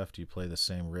new stuff? Do you play the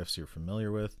same riffs you're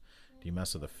familiar with? Do you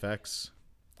mess with effects?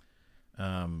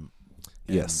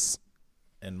 Yes.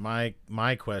 And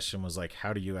my question was like,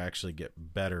 how do you actually get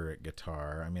better at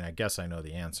guitar? I mean, I guess I know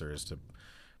the answer is to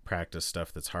practice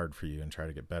stuff that's hard for you and try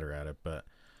to get better at it. But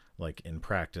like in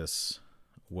practice,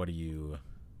 what do you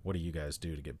guys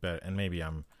do to get better? And maybe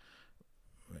I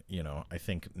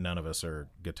think none of us are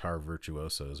guitar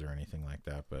virtuosos or anything like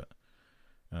that. But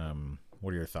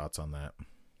what are your thoughts on that?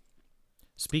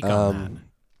 Speak on that.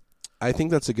 I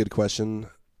think that's a good question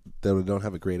that we don't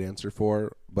have a great answer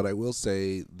for, but I will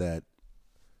say that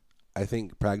I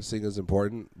think practicing is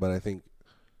important, but I think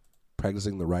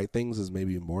practicing the right things is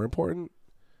maybe more important.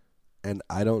 And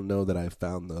I don't know that I've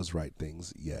found those right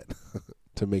things yet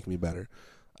to make me better.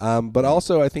 But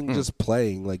also I think just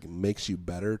playing like makes you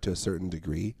better to a certain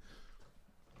degree.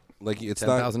 Like it's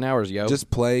 10,000 hours, yo. Just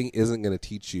playing isn't going to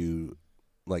teach you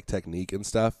like technique and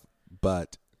stuff,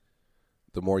 but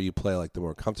the more you play, like the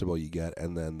more comfortable you get,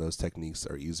 and then those techniques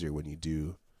are easier when you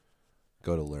do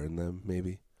go to learn them,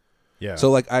 maybe. Yeah. So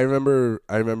like I remember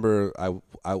I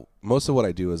most of what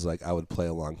I do is like I would play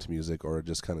along to music or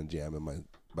just kind of jam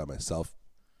by myself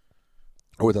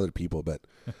or with other people, but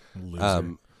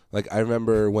like I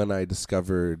remember when I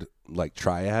discovered like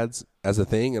triads as a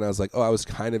thing, and I was like, oh, I was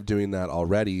kind of doing that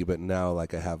already, but now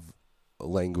like I have a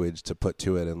language to put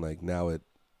to it, and like now it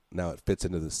fits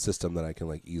into the system that I can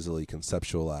like easily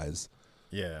conceptualize.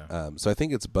 Yeah. So I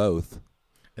think it's both.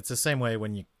 It's the same way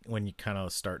when you kind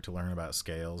of start to learn about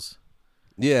scales.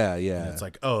 Yeah, yeah. And it's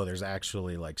like, oh, there's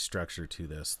actually like structure to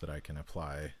this that I can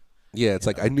apply. Yeah, it's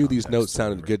like I knew these notes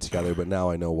sounded whatever. good together, but now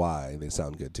I know why they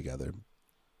sound good together.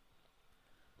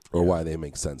 Or why they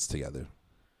make sense together.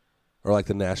 Or like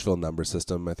the Nashville number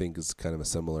system, I think is kind of a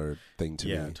similar thing to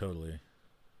me. Yeah, totally.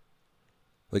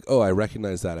 Like, oh, I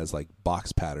recognize that as like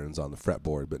box patterns on the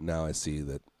fretboard, but now I see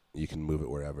that you can move it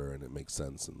wherever and it makes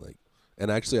sense. And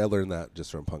actually I learned that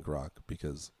just from punk rock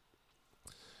because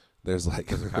there's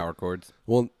like power chords.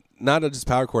 Well, not just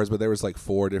power chords, but there was like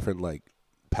 4 different like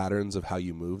patterns of how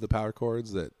you move the power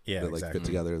chords that like exactly. fit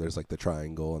together. There's like the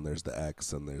triangle and there's the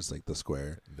X and there's like the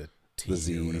square. The T The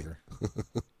Z. or whatever.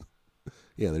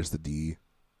 Yeah, there's the D.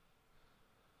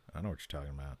 I know what you're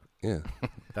talking about. Yeah.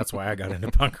 That's why I got into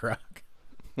punk rock.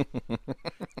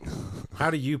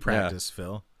 How do you practice,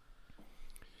 Phil?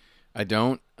 I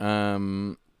don't,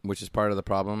 which is part of the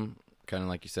problem, kind of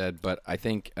like you said. But I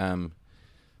think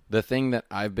the thing that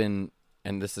I've been,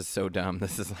 and this is so dumb,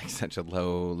 this is like such a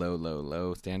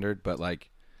low standard, but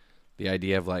like the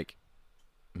idea of like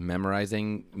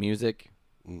memorizing music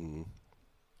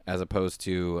as opposed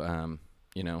to,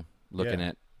 looking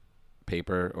at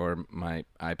paper or my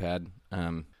iPad.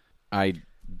 I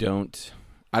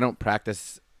don't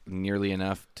practice nearly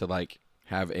enough to like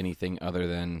have anything other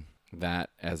than that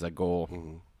as a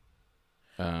goal.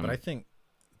 But I think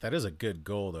that is a good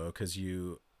goal though, because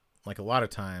you, like a lot of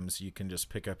times you can just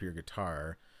pick up your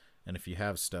guitar, and if you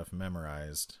have stuff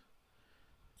memorized,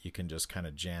 you can just kind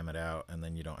of jam it out, and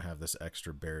then you don't have this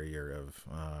extra barrier of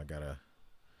I gotta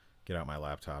get out my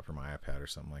laptop or my iPad or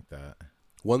something like that.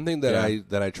 One thing that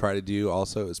I try to do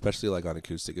also, especially like on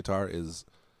acoustic guitar, is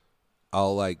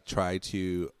I'll try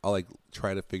to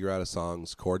figure out a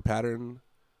song's chord pattern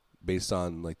based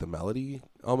on like the melody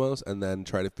almost, and then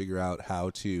try to figure out how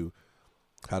to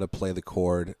play the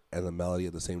chord and the melody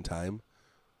at the same time,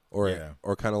 or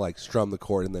kind of like strum the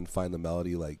chord and then find the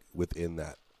melody like within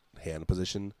that hand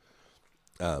position.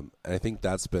 And I think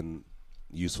that's been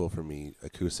useful for me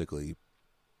acoustically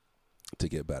to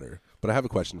get better. But I have a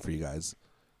question for you guys.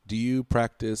 Do you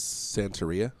practice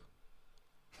Santeria?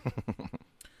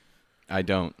 I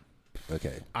don't.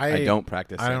 Okay. I don't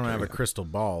practice I don't Santeria. have a crystal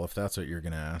ball, if that's what you're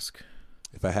going to ask.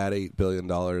 If I had $8 billion,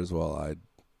 well, I'd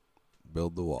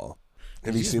build the wall.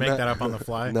 Have Did you you seen make that? that up on the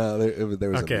fly? No, there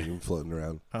was Okay. a meme floating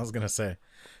around. I was going to say.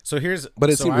 So here's... But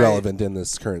it so seemed relevant in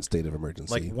this current state of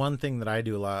emergency. Like one thing that I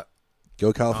do a lot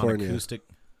Go California. on acoustic...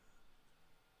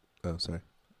 Oh, sorry.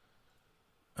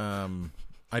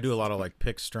 I do a lot of like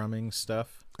pick strumming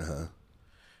stuff. Uh-huh.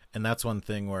 And that's one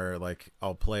thing where like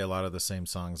I'll play a lot of the same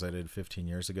songs I did 15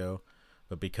 years ago,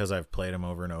 but because I've played them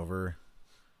over and over,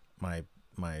 my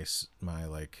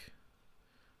like,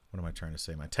 what am I trying to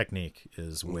say? My technique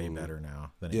is way better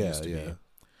now than it used to be.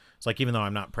 It's like, even though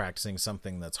I'm not practicing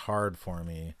something that's hard for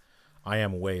me, I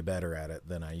am way better at it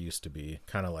than I used to be.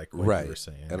 Kind of like what you were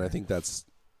saying. And I think that's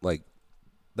like,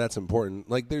 that's important.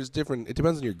 Like there's different, it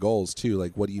depends on your goals too.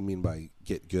 Like what do you mean by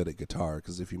get good at guitar?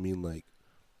 Because if you mean like,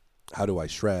 how do I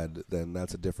shred, then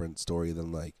that's a different story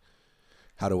than like,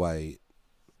 how do I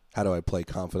play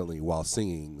confidently while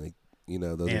singing? Like, you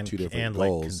know, those are two different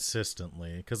goals. Like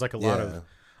consistently. Because like a lot of,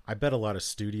 I bet a lot of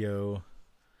studio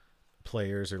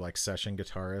players or like session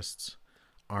guitarists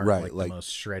aren't like the most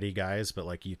shreddy guys, but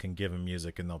like you can give them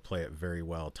music and they'll play it very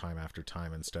well time after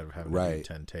time instead of having to do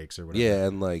 10 takes or whatever. Yeah,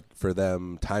 and like for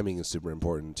them, timing is super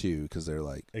important too, because they're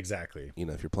like, exactly. You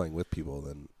know, if you're playing with people,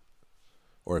 then,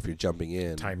 or if you're jumping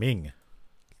in, timing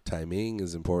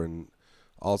is important.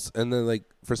 Also, and then like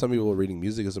for some people, reading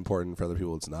music is important. For other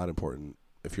people, it's not important.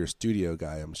 If you're a studio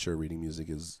guy, I'm sure reading music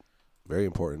is very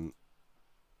important.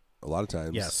 A lot of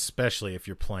times, yeah, especially if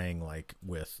you're playing like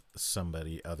with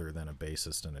somebody other than a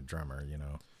bassist and a drummer, you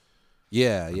know.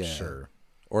 Yeah, sure.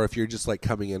 Or if you're just like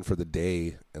coming in for the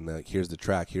day and like, here's the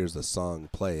track, here's the song,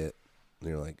 play it, and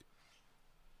you're like,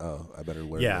 oh, I better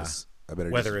learn this. I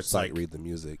better whether just it's like read the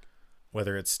music.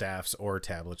 Whether it's staffs or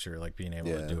tablature, like being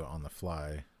able to do it on the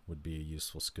fly would be a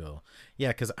useful skill. Yeah,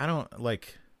 because I don't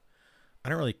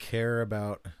really care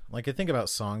about, like, I think about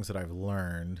songs that I've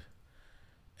learned,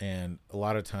 and a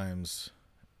lot of times,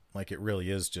 like, it really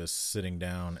is just sitting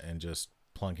down and just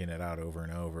plunking it out over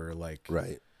and over, like,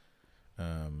 right.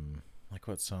 Like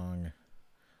what song?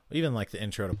 Even like the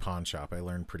intro to Pawn Shop, I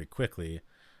learned pretty quickly,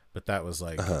 but that was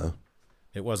like,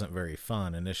 it wasn't very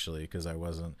fun initially because I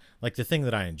wasn't, like, the thing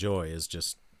that I enjoy is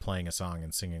just playing a song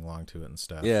and singing along to it and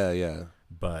stuff. Yeah.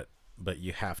 But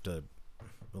you have to,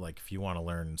 like, if you want to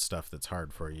learn stuff that's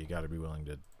hard for you, you got to be willing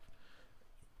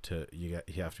you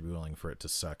have to be willing for it to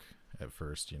suck at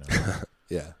first, you know.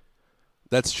 Yeah,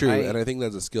 that's true, and I think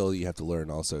that's a skill you have to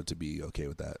learn also to be okay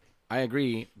with that. I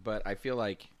agree, but I feel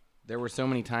like there were so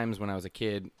many times when I was a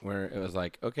kid where it was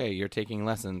like, okay, you're taking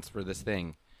lessons for this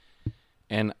thing,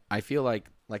 and I feel like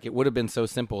it would have been so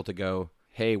simple to go,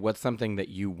 hey, what's something that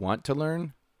you want to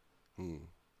learn,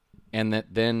 and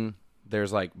that then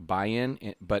there's like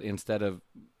buy-in, but instead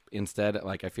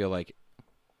like I feel like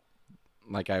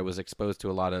I was exposed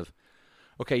to a lot of,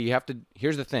 okay,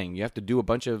 here's the thing, you have to do a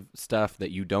bunch of stuff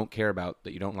that you don't care about,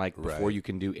 that you don't like, before you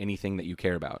can do anything that you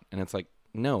care about. And it's like,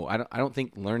 no, I don't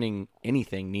think learning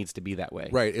anything needs to be that way.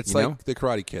 Right. It's like the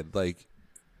Karate Kid. Like,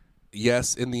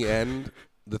 yes, in the end,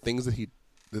 the things that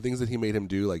he made him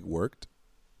do like worked.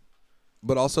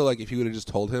 But also, like, if you would have just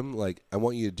told him, like, I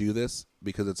want you to do this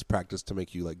because it's practice to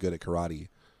make you like good at karate,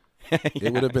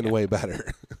 it would have been way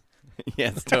better.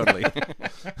 Yes, totally.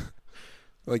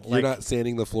 Like, you're not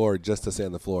sanding the floor just to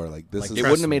sand the floor. Like, this is... It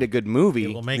wouldn't have made a good movie.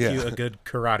 It will make you a good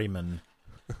karate man.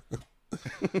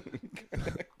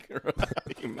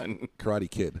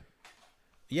 Karate Kid.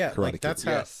 Yeah, Karate like Kid. that's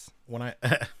how... Yes. When I...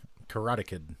 Karate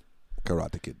Kid.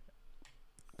 Karate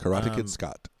Kid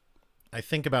Scott. I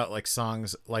think about, like,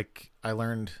 songs, like, I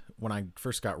learned when I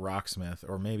first got Rocksmith,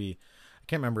 or maybe... I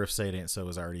can't remember if Say It Ain't So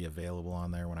was already available on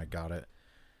there when I got it.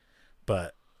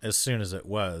 But as soon as it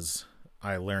was,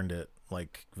 I learned it,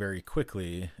 like, very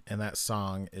quickly, and that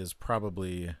song is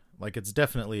probably, like, it's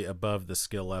definitely above the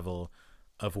skill level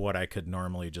of what I could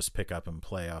normally just pick up and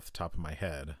play off the top of my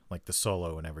head, like the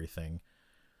solo and everything.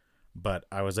 But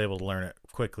I was able to learn it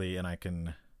quickly, and I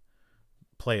can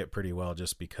play it pretty well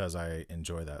just because I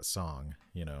enjoy that song,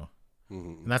 you know.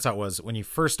 And that's how it was when you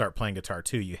first start playing guitar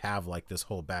too. You have like this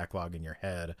whole backlog in your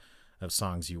head of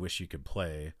songs you wish you could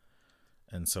play.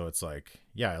 And so it's like,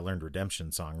 yeah, I learned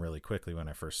Redemption Song really quickly when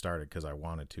I first started because I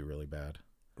wanted to really bad.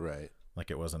 Right.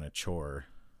 like it wasn't a chore,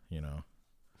 you know.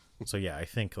 So yeah, I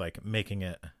think like making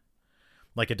it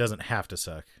like it doesn't have to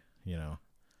suck, you know,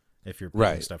 if you're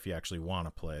playing stuff you actually want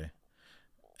to play.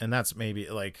 And that's maybe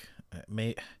like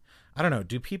I don't know,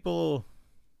 do people,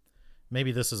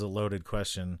 maybe this is a loaded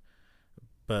question,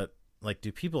 but like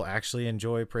do people actually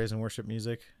enjoy praise and worship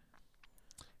music?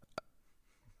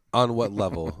 On what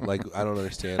level? Like, I don't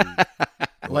understand.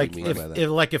 Like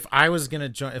if I was gonna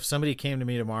join, if somebody came to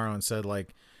me tomorrow and said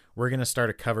like, we're gonna start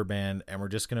a cover band and we're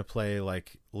just gonna play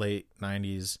like late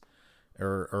 90s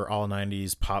or all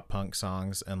 90s pop punk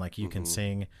songs, and like you can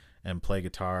sing and play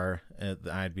guitar,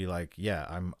 I'd be like, yeah,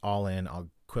 I'm all in. I'll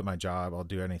quit my job. I'll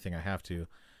do anything I have to.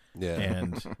 Yeah.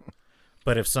 And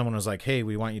but if someone was like, hey,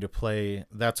 we want you to play,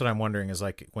 that's what I'm wondering is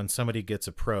like when somebody gets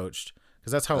approached,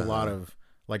 because that's how a lot of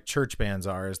like church bands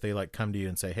are, is they like come to you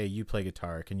and say, hey, you play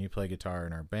guitar, can you play guitar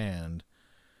in our band?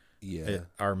 Yeah.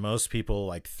 Are most people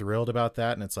like thrilled about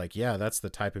that? And it's like, yeah, that's the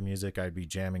type of music I'd be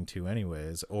jamming to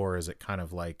anyways. Or is it kind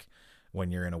of like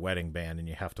when you're in a wedding band and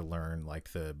you have to learn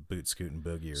like the boot scoot and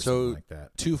boogie or something like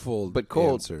that? Twofold but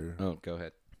cold answer. Oh, go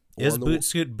ahead. Is boot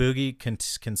scoot boogie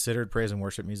considered praise and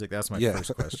worship music? That's my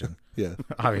first question. Yeah.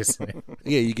 Obviously.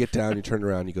 Yeah, you get down, you turn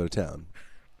around, you go to town.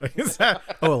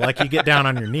 Like you get down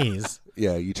on your knees.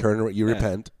 Yeah, you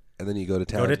repent, and then you go to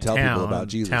town to tell people about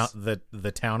Jesus.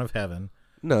 The town of heaven.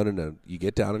 No. You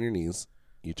get down on your knees,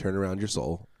 you turn around your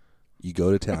soul, you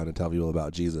go to town and tell people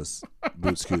about Jesus.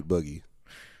 Boot scoot boogie.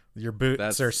 Your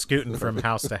boots are scooting from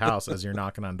house to house as you're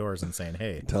knocking on doors and saying,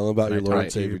 hey, tell them about your Lord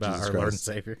and Savior, about Jesus our Christ. Lord and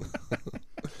Savior.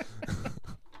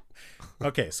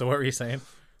 Okay, so what were you saying?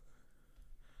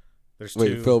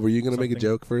 Wait, Phil, were you going to make a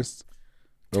joke first?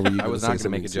 Or were you I was not going to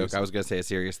make a joke. serious? I was going to say a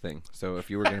serious thing. So if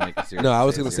you were going to make a serious No, I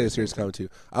was going to say a serious comment too.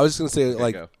 I was just going to say,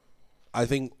 like, go. I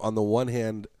think on the one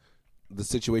hand, the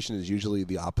situation is usually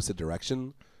the opposite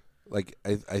direction. Like,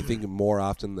 I think more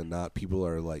often than not, people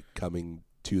are, like, coming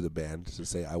to the band to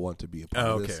say, I want to be a part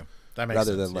of this. That makes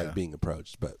rather sense, than, like, being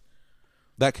approached. But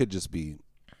that could just be,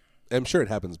 I'm sure it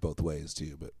happens both ways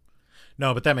too, but.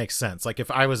 No, but that makes sense. Like,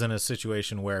 if I was in a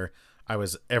situation where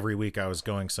every week I was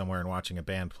going somewhere and watching a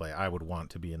band play, I would want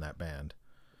to be in that band.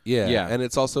 Yeah. And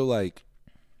it's also like,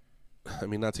 I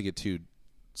mean, not to get too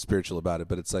spiritual about it,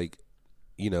 but it's like,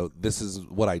 you know, this is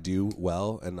what I do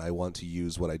well, and I want to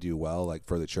use what I do well, like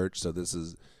for the church. So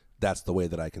that's the way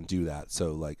that I can do that.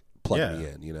 So like plug me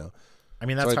in, you know? I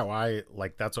mean, that's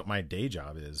that's what my day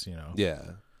job is, you know? Yeah.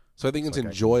 So I think it's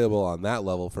enjoyable on that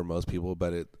level for most people,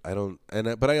 but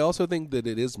but I also think that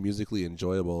it is musically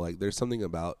enjoyable. Like there's something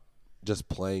about just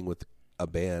playing with a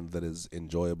band that is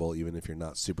enjoyable, even if you're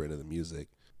not super into the music.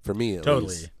 For me, at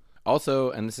least.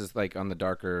 Also, and this is like on the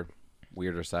darker,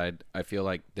 weirder side, I feel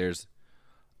like there's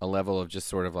a level of just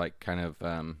sort of like kind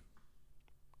of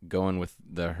going with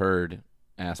the herd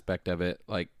aspect of it.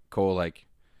 Like Cole, like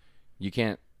you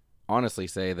can't honestly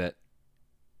say that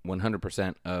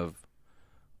 100% of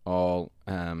all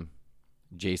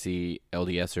JC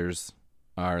LDSers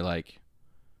are like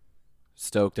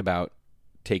stoked about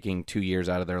taking 2 years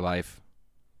out of their life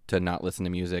to not listen to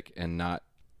music and not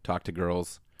talk to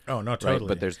girls. Oh no, totally.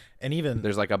 Right? But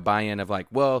there's like a buy-in of like,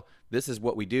 well, this is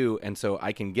what we do, and so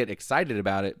I can get excited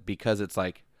about it because it's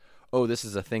like, oh, this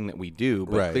is a thing that we do,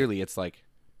 but clearly it's like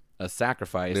a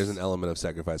sacrifice. There's an element of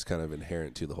sacrifice kind of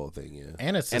inherent to the whole thing, yeah.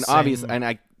 And it's obvious, and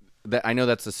I know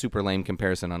that's a super lame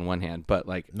comparison on one hand, but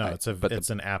like no, it's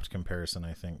an apt comparison,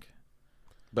 I think.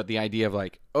 But the idea of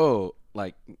like, oh,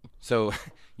 like, so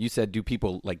you said, do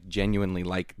people like genuinely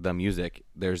like the music?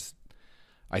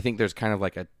 I think there's kind of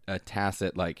like a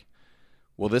tacit like,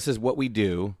 well, this is what we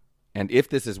do, and if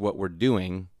this is what we're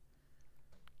doing,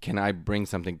 can I bring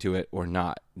something to it or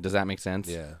not? Does that make sense?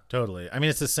 Yeah, totally. I mean,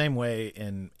 it's the same way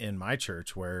in my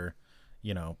church where,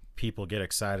 you know, people get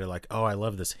excited like, oh, I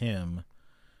love this hymn.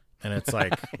 And it's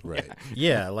like,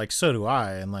 yeah, like so do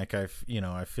I. And like, I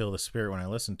feel the spirit when I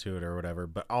listen to it or whatever,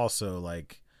 but also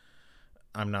like,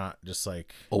 I'm not just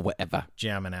like, or whatever,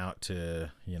 jamming out to,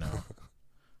 you know,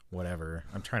 whatever.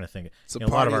 I'm trying to think. So a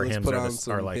lot of our hymns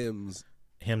are like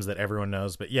hymns that everyone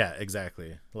knows, but yeah,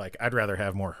 exactly. Like I'd rather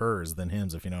have more hers than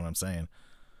hymns, if you know what I'm saying.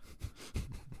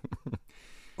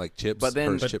 Like chips, but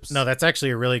chips. No, that's actually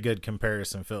a really good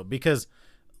comparison, Phil, because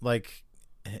like,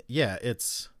 yeah,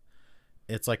 it's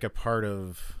like a part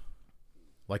of,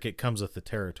 like it comes with the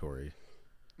territory.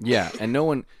 Yeah, and no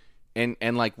one, and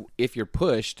like if you're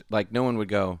pushed, like no one would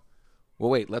go, well,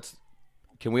 wait,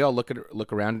 can we all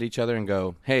look around at each other and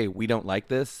go, hey, we don't like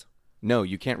this? No,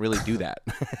 you can't really do that.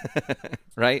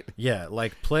 Right? Yeah,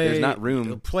 like there's not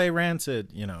room. Play Rancid,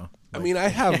 you know. Like, I mean, I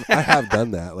have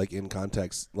done that, like in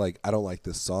context, like I don't like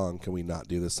this song. Can we not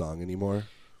do this song anymore?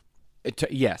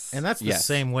 Yes. And that's the yes.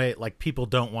 same way, like, people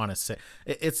don't want to say.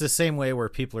 It's the same way where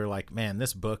people are like, man,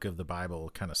 this book of the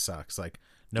Bible kind of sucks. Like,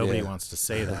 nobody wants to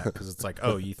say that because it's like,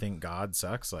 oh, you think God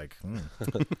sucks? Like,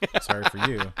 sorry for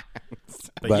you.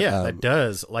 But yeah, that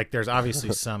does. Like, there's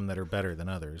obviously some that are better than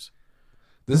others.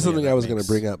 This is something I was going to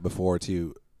bring up before,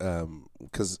 too,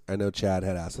 because I know Chad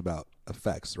had asked about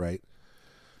effects, right?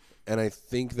 And I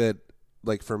think that,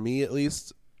 like, for me at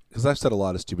least, because I've said a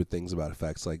lot of stupid things about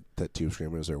effects, like that tube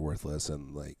screamers are worthless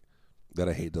and, like, that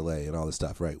I hate delay and all this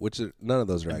stuff, right? Which none of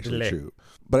those are actually true.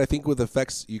 But I think with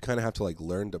effects, you kind of have to, like,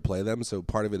 learn to play them. So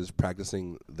part of it is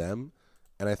practicing them.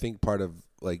 And I think part of,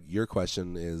 like, your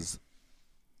question is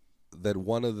that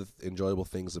one of the enjoyable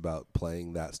things about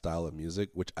playing that style of music,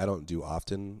 which I don't do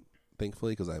often,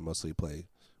 thankfully, because I mostly play,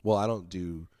 well, I don't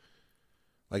do,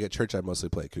 like at church I mostly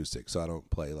play acoustic, so I don't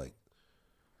play like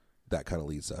that kind of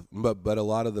lead stuff. But a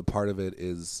lot of the part of it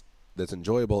is that's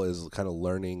enjoyable is kind of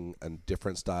learning a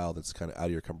different style that's kind of out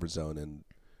of your comfort zone and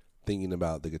thinking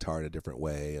about the guitar in a different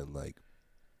way and like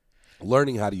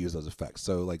learning how to use those effects.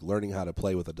 So like learning how to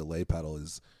play with a delay pedal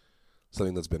is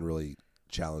something that's been really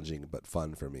challenging but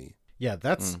fun for me. Yeah,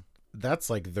 that's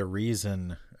like the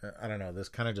reason. I don't know, this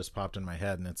kind of just popped in my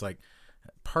head, and it's like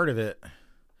part of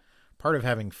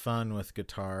having fun with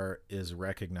guitar is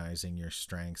recognizing your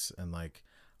strengths, and like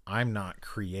I'm not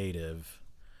creative,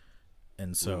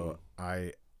 and so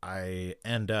I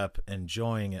end up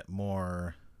enjoying it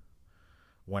more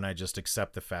when I just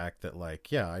accept the fact that,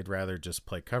 like, yeah, I'd rather just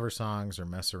play cover songs or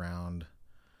mess around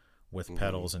with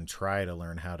pedals and try to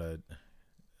learn how to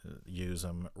use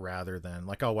them, rather than,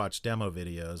 like, I'll watch demo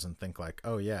videos and think like,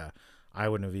 oh yeah, I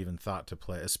wouldn't have even thought to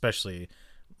play, especially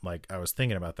like I was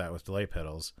thinking about that with delay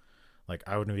pedals, like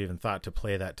I wouldn't have even thought to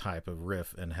play that type of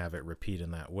riff and have it repeat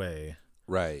in that way,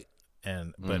 right?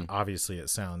 And but obviously it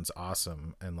sounds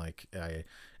awesome, and like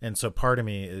and so part of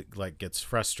me, it like gets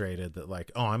frustrated that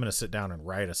like, oh, I'm gonna sit down and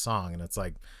write a song, and it's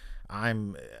like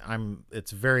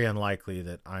it's very unlikely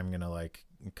that I'm gonna like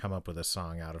come up with a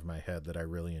song out of my head that I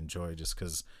really enjoy, just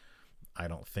because I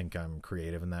don't think I'm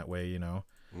creative in that way, you know.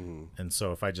 And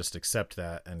so if I just accept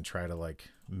that and try to like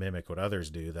mimic what others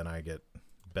do, then I get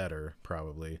better,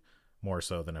 probably more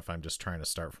so than if I'm just trying to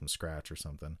start from scratch or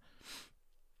something.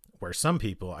 Where some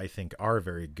people I think are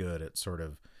very good at sort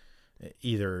of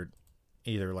either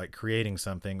like creating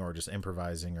something or just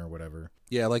improvising or whatever.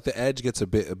 Yeah, like the Edge gets a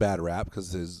bad rap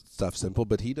because his stuff's simple,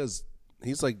 but he's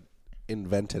like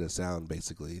invented a sound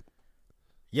basically.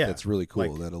 Yeah, that's really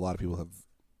cool, like, that a lot of people have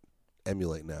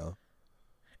emulate now.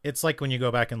 It's like when you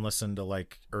go back and listen to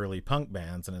like early punk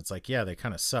bands, and it's like, yeah, they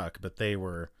kind of suck, but they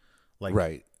were like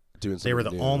right doing something they were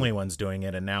the new. only ones doing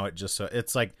it, and now it just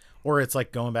it's like, or it's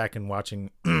like going back and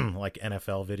watching like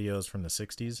NFL videos from the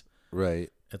 60s. Right.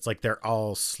 It's like they're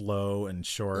all slow and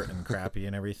short and crappy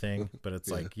and everything, but it's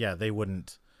like, yeah, they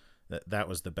wouldn't. That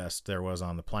was the best there was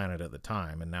on the planet at the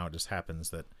time, and now it just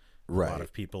happens that a lot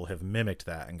of people have mimicked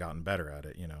that and gotten better at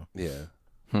it, you know. Yeah.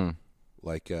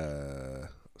 Like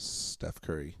Steph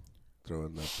Curry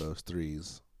throwing up those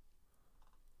threes.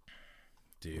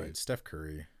 Dude, right. Steph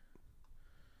Curry.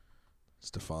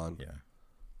 Stefan.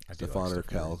 Yeah. Stefan or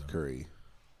Cal Curry.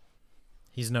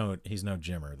 He's no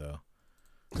Jimmer though.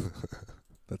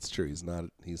 That's true. He's not.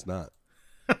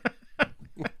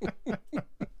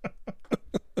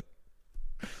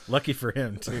 Lucky for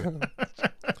him too.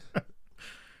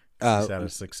 He's had a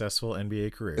successful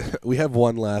NBA career. We have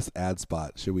one last ad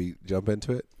spot. Should we jump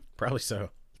into it? Probably so.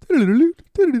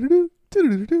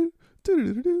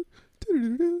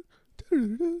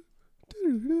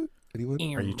 Anyone?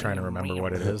 Are you trying to remember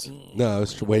what it is? No, I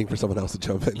was waiting for someone else to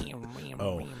jump in.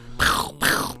 Oh.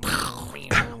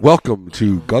 Welcome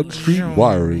to Gun Street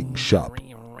Wiring Shop.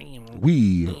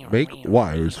 We make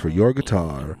wires for your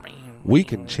guitar. We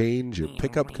can change your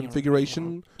pickup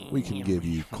configuration. We can give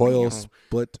you coil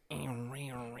split.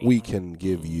 We can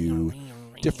give you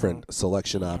different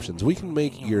selection options. We can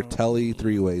make your Tele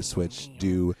 3-way switch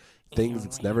do things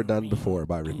it's never done before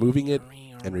by removing it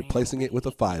and replacing it with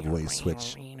a 5-way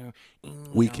switch.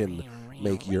 We can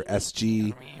make your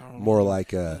SG more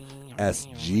like a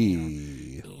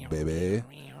SG, baby.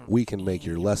 We can make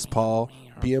your Les Paul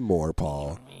be a more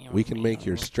Paul. We can make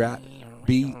your Strat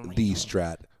be the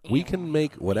Strat. We can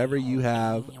make whatever you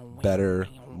have better,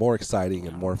 more exciting,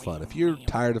 and more fun. If you're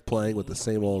tired of playing with the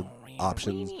same old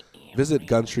options, visit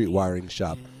Gun Street Wiring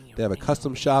Shop. They have a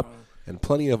custom shop and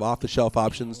plenty of off-the-shelf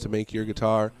options to make your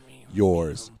guitar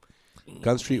yours.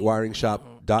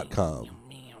 GunStreetWiringShop.com.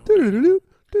 Do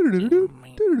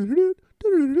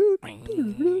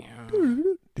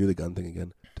the gun thing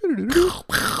again.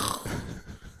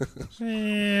 That's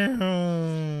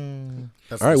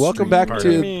All right, the welcome street back part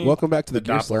to of it. welcome back to the, the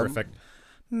Gear Doppler Slam. effect.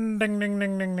 Ding ding ding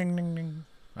ding ding ding ding.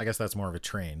 I guess that's more of a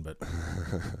train, but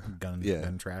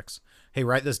gun tracks. Hey,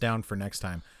 write this down for next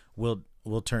time. We'll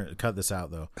cut this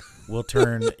out though. We'll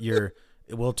turn your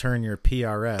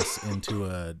PRS into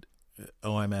a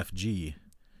OMFG.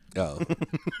 Oh.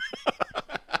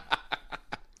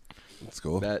 That's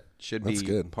cool. That should That's be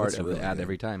good. part That's of really the ad good.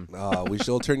 every time. We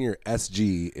shall turn your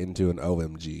SG into an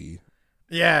OMG.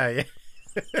 Yeah.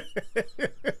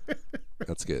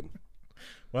 That's good.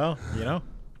 Well,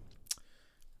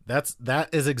 that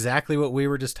is exactly what we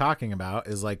were just talking about.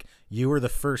 Is like you were the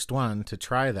first one to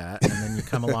try that, and then you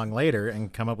come along later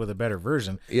and come up with a better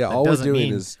version. Yeah, that all we're doesn't doing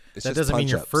mean, is it's that just doesn't mean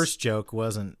your punch-ups. first joke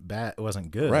wasn't bad,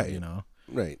 wasn't good. Right.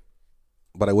 Right.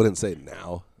 But I wouldn't say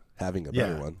now having a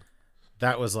better one.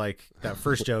 That was like that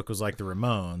first joke was like the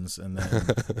Ramones, and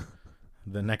then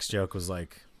the next joke was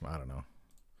like I don't know,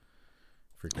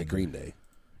 Like Green Day.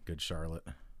 Good Charlotte.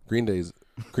 Green Day's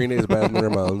better than the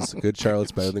Ramones. Good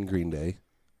Charlotte's better than Green Day.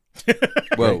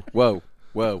 Whoa.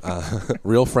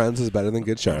 Real Friends is better than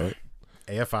Good Charlotte.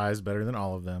 AFI is better than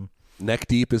all of them. Neck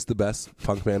Deep is the best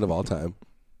punk band of all time.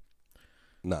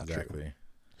 Not true. Exactly.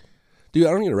 Dude,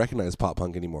 I don't even recognize pop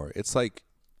punk anymore. It's like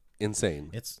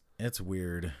insane. It's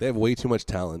weird. They have way too much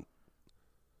talent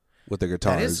with their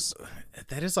guitars.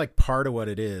 That is like part of what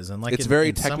it is, and like It's very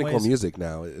in some technical ways, music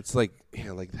now. It's like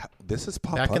this is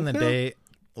pop back punk in the now? day,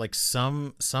 like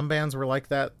some bands were like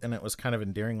that, and it was kind of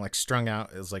endearing. Like Strung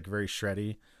Out is like very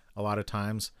shreddy a lot of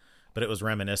times, but it was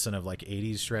reminiscent of like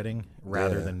 80s shredding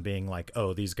rather Yeah. than being like,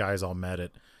 oh, these guys all met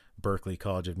at Berklee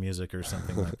College of Music or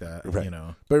something like that. Right.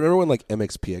 But remember when like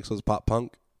MXPX was pop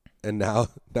punk, and now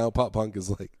pop punk is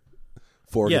like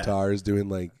four guitars doing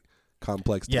like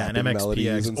complex and tapping melodies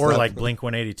MXPX and or stuff. like Blink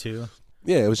 182.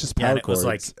 Yeah, it was just power and it was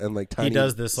chords like and like tiny he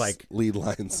does this like lead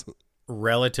lines.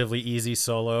 relatively easy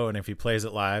solo, and if he plays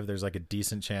it live, there's like a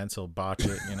decent chance he'll botch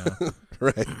it.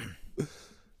 Right.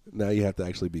 Now you have to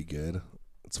actually be good.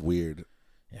 It's weird.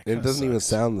 Yeah, And it doesn't even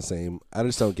sound the same. I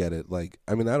just don't get it. Like,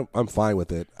 I mean, I'm fine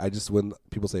with it. I just, when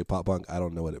people say pop punk, I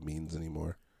don't know what it means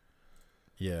anymore.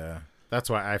 Yeah, that's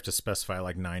why I have to specify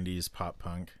like 90s pop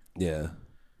punk, Yeah.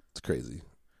 It's crazy.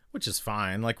 which is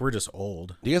fine. Like we're just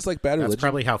old. Do you guys like Bad That's Religion?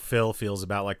 probably how Phil feels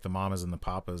about like the mamas and the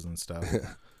papas and stuff.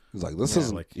 He's like, this Yeah,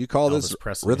 is, like you call Elvis this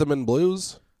Presley. rhythm and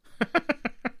blues?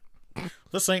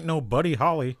 This ain't no Buddy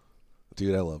Holly.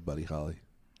 Dude, I love Buddy Holly.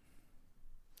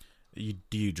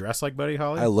 Do you dress like Buddy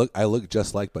Holly? I look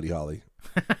just like Buddy Holly.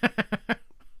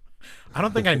 I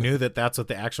don't think I knew that that's what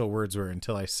the actual words were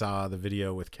until I saw the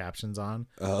video with captions on.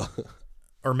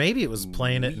 Or maybe it was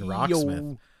playing it in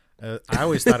Rocksmith. I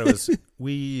always thought it was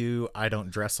Wii U, I don't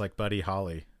dress like Buddy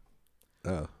Holly.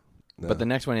 Oh. No. But the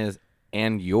next one is,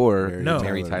 and you're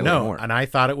Mary Tyler Moore. And I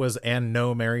thought it was, and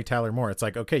no Mary Tyler Moore. It's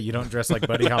like, okay, you don't dress like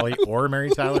Buddy Holly or Mary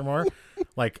Tyler Moore.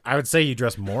 Like, I would say you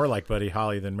dress more like Buddy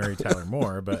Holly than Mary Tyler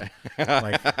Moore, but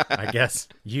like, I guess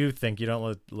you think you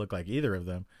don't look like either of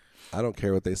them. I don't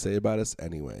care what they say about us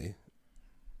anyway.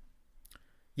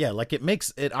 Yeah, like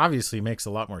it obviously makes a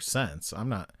lot more sense. I'm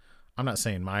not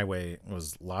saying my way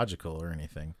was logical or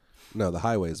anything. No, the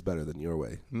highway is better than your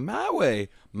way. My way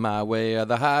or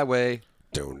the highway.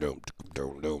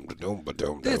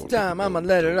 This time I'ma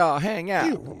let it all hang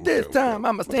out. This time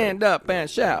I'ma stand up and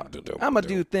shout. I'ma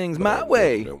do things my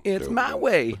way. It's my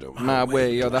way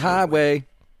or the highway.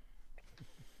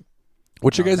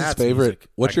 What's your guys' that's favorite? music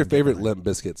What's I your can get favorite behind. Limp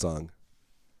Bizkit song?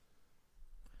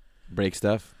 Break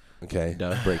stuff. Okay,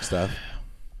 Duh. break stuff.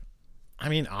 I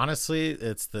mean, honestly,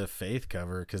 it's the Faith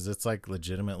cover because it's like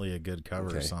legitimately a good cover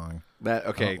Okay. song. That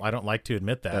okay. I don't like to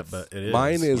admit that, That's- but it is.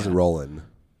 Mine is Yeah. Rollin'.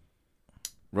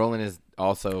 Rollin' is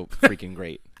also freaking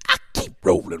great.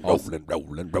 Rolling.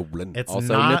 It's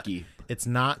Also not. Nookie. It's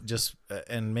not just,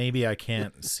 and maybe I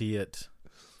can't see it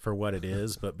for what it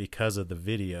is, but because of the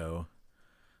video,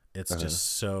 it's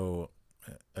just so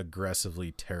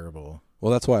aggressively terrible.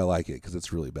 Well, that's why I like it, because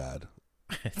it's really bad.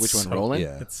 It's Which one, so- Rollin'?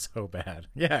 Yeah. It's so bad.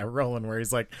 Yeah, Rollin', where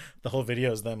he's like, the whole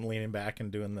video is them leaning back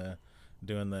and doing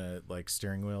the like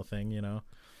steering wheel thing, you know?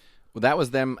 Well, that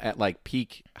was them at like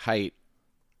peak height.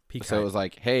 Peak So it height. was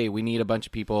like, hey, we need a bunch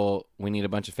of people. We need a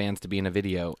bunch of fans to be in a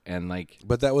video, and like,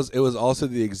 But it was also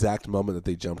the exact moment that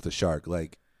they jumped the shark.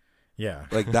 Like Yeah.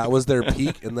 that was their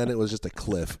peak, and then it was just a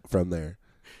cliff from there.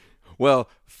 well,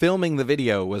 filming the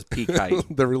video was peak height.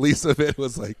 The release of it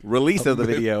was like, Release of the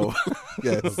video.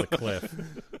 That was yes. the cliff.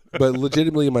 But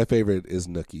legitimately, my favorite is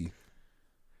Nookie.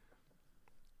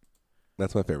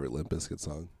 That's my favorite Limp Bizkit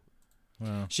song.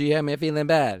 Well, She had me feeling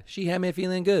bad. She had me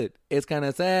feeling good. It's kind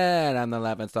of sad. I'm the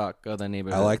laughing stock of the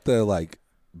neighborhood. I like the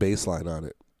bass line on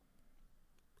it.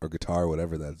 or guitar,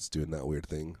 whatever that's doing that weird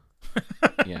thing.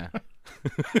 Yeah.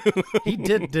 He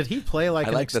did he play like I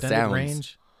an like the extended sounds.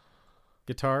 range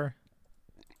guitar?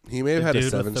 He may have The had a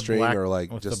dude with 7-string the black- or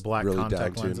like with the just black really down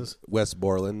contact tuned. lenses? Wes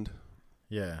Borland.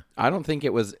 Yeah. I don't think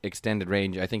it was extended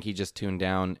range. I think he just tuned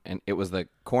down, and it was the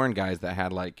Korn guys that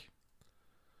had like.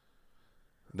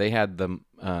 They had the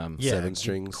Yeah, 7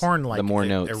 strings. Korn like The more it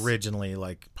notes. originally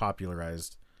like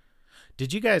popularized.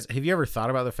 Have you ever thought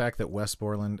about the fact that Wes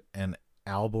Borland and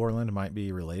Al Borland might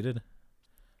be related?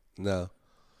 No.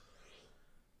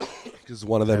 Because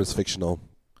one of them is fictional.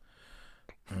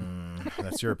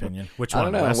 That's your opinion. Which I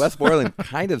one? don't know. Wes? Wes Borland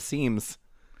kind of seems.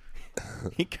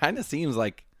 He kind of seems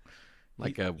like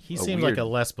He a seems weird like a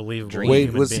less believable dream. Wait,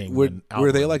 human being than Al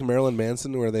were they Borland. like Marilyn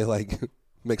Manson, where they like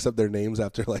mix up their names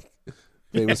after like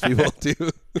famous people too?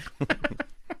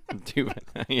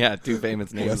 two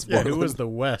famous names. Wes Yeah, who Borland. was the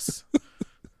Wes?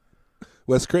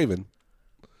 Wes Craven.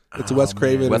 It's Wes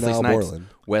Craven and Wesley Al Snipes. Borland.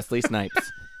 Wesley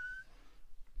Snipes.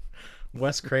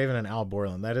 Wes Craven and Al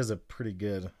Borland. That is a pretty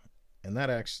good, and that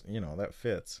actually, that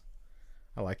fits.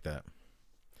 I like that.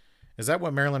 Is that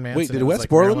what Marilyn Manson? Wait, did it was Wes like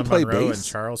Borland Marilyn play Monroe bass? and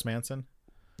Charles Manson?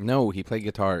 No, he played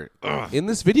guitar. Ugh, In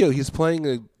this video, he's playing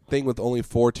a thing with only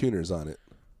 4 tuners on it.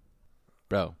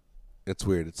 bro. It's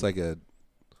weird. It's like a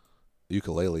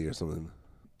ukulele or something.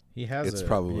 He has. It's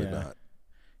probably yeah. not.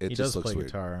 It He just does looks play weird.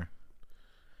 guitar.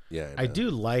 Yeah, I know. do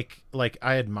like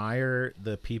I admire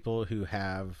the people who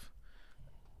have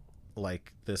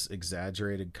like this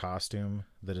exaggerated costume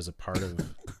that is a part of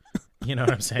you know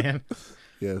what I'm saying?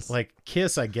 Yes. Like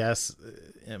Kiss, I guess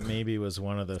it maybe was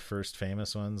one of the first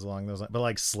famous ones along those lines. But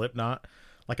like Slipknot,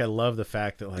 like I love the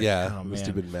fact that like yeah, oh the man.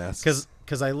 stupid masks.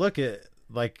 Cuz I look at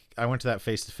like I went to that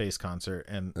face-to-face concert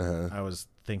and Uh-huh. I was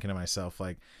thinking to myself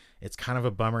like it's kind of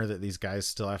a bummer that these guys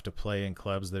still have to play in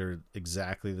clubs that are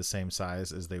exactly the same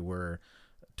size as they were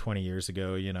 20 years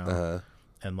ago, Uh-huh.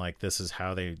 and like this is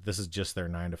just their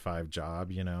 9-to-5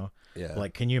 job, Yeah.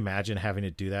 like can you imagine having to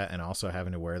do that and also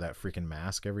having to wear that freaking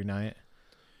mask every night?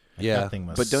 Like, Yeah. that thing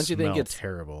must But don't you think smell it's-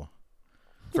 terrible?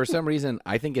 For some reason,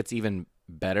 I think it's even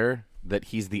better that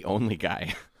he's the only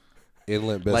guy. In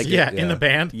Limp like, Bizkit, In the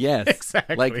band. Yes,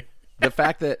 Exactly. Like the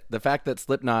fact that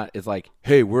Slipknot is like,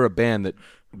 hey, we're a band that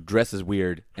dresses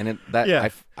weird, and I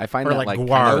find Or that like like Guar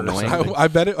kind or of something. annoying. I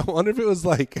bet I wonder if it was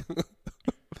like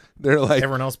they're like,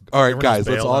 Everyone else. all right, everyone else guys,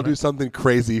 let's bailed all on do it. something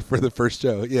crazy for the first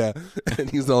show. Yeah, and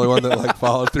he's the only one that like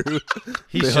followed through.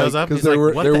 He shows up. because He's there like,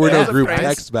 were "What there the were no hell, group guys?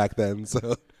 texts back then,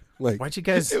 so like Why'd you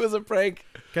guys? It was a prank.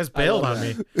 Guys bailed love on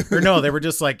me. Or no, they were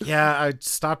just like, yeah, I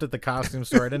stopped at the costume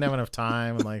store. I didn't have enough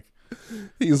time. And like,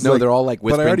 he's No, like, they're all like but I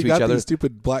whispering already to each got other. these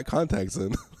stupid black contacts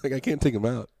in. Like I can't take them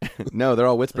out. No, they're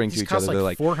all whispering to these each cost other. They're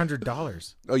like,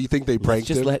 $400. Oh, you think they pranked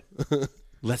him?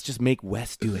 let's just make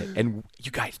Wes do it, and you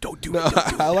guys don't do No, it. Don't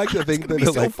do I it. like to think gonna that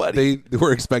be so like funny. they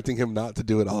were expecting him not to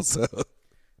do it also.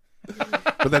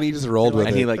 But then he just rolled with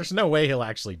And it. he like There's no way he'll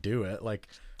actually do it. Like,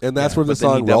 and that's yeah, where the but then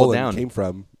he song doubled Rollin' down. came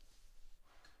from.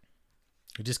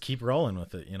 you just keep rolling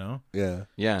with it, Yeah.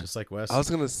 yeah. just like Wes. I was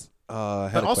going to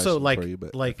had But a also question like for you,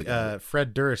 but I forgot.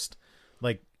 Fred Durst,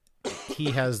 like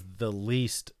he has the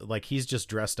least, like he's just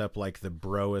dressed up like the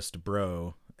broest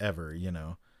bro ever,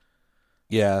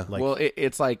 Yeah. like Well,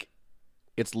 it's like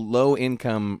it's low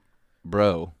income,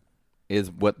 bro, is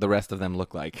what the rest of them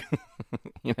look like.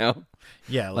 yeah,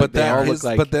 like But they all that look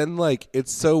like- but then like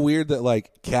it's so weird that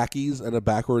like khakis and a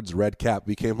backwards red cap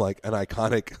became like an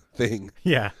iconic thing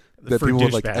yeah, that for people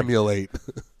would like douchebag. emulate.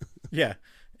 Yeah,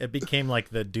 it became like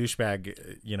the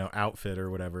douchebag, outfit or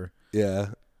whatever. Yeah.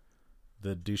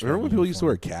 The douchebag. Remember when people used to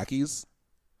wear uniform. khakis?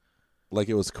 Like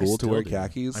it was I cool to wear still do.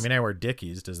 khakis. I mean, I wear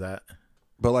Dickies. Does that?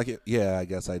 but like yeah, I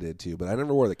guess I did too. But I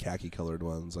never wore the khaki colored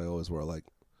ones. I always wore like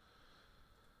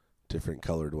different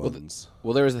colored ones.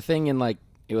 Well, there was a thing in like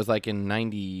it was like in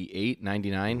 98,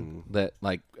 99 that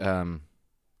like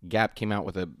Gap came out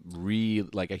with a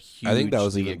a huge. I think that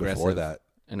was even aggressive, before that.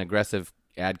 an aggressive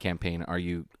ad campaign. Are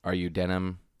you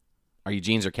denim? Are you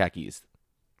jeans or khakis?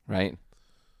 Right.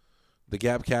 The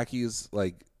Gap khakis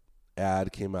like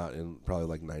ad came out in probably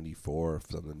like 94 or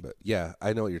something. But yeah,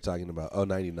 I know what you're talking about. Oh,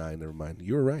 99. Never mind.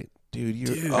 You were right, dude.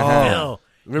 Dude, oh, Phil,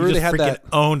 remember you they just had freaking that.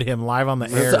 owned him live on the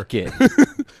air. Suck it.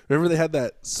 Remember they had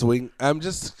that swing. I'm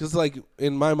just because like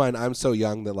in my mind I'm so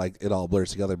young that like it all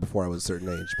blurs together before I was a certain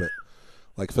age. But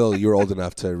like Phil, you were old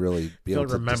enough to really be Phil able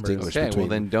to remembers. distinguish Okay. between. Well,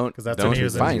 then don't. 'Cause that's don't when he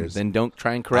was in fine. his- Then don't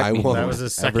try and correct I me. won't. That was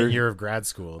his second Ever- year of grad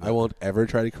school. I won't ever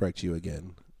try to correct you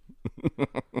again.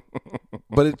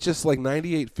 But it's just like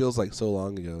 98 feels like so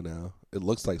long ago now. It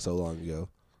looks like so long ago.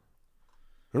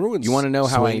 Remember when You want to know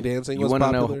how swing dancing You was want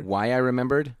to know popular? why I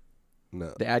remembered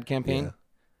No. the ad campaign? Yeah.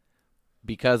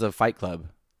 Because of Fight Club.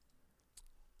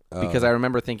 because I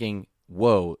remember thinking,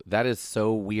 whoa, that is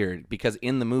so weird. Because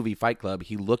in the movie Fight Club,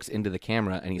 he looks into the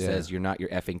camera and he says, "You're not your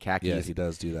effing khakis." Yeah, he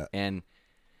does do that. And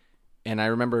I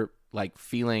remember like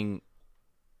feeling,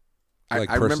 Like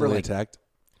I remember personally like attacked.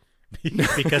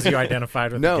 Because you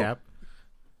identified with the Gap.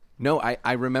 No,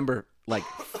 I remember like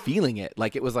feeling it.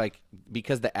 Like it was like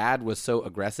because the ad was so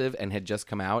aggressive and had just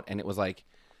come out, and it was like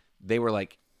they were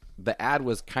like the ad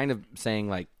was kind of saying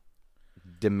like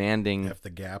demanding F the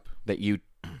Gap that you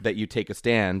take a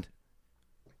stand,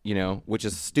 which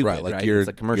is stupid, Right, like it's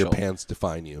a commercial. your pants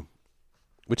define you,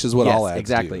 which is what Yes, all ads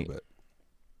exactly. do. But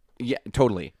Yeah,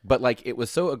 totally. But like it was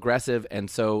so aggressive and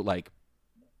so like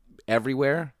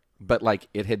everywhere, but like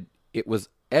it was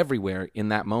everywhere in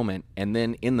that moment. And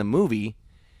then in the movie,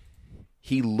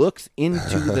 he looks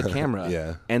into the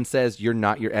camera and says, "You're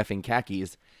not your effing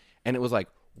khakis." And it was like,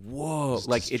 whoa,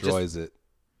 like destroys it.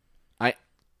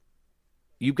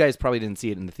 You guys probably didn't see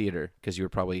it in the theater because you were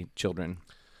probably children.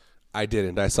 I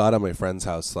didn't. I saw it on my friend's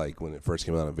house like when it first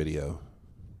came out on video.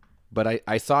 But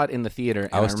I saw it in the theater,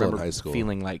 and I was still in remember high school.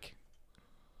 feeling like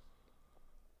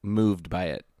moved by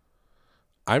it.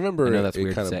 I remember know that's it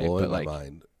weird kind to of say, blowing but, my like-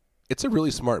 mind. It's a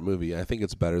really smart movie. I think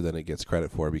it's better than it gets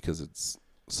credit for because it's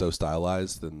so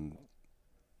stylized.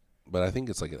 But I think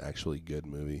it's like an actually good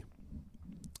movie.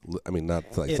 I mean,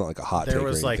 it's not like a hot take or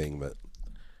anything, but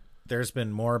there's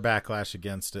been more backlash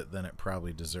against it than it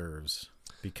probably deserves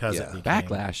because it became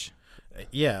Backlash.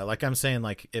 Yeah, like I'm saying,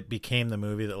 like it became the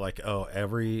movie that like, oh,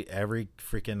 every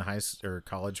freaking high or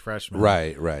college freshman,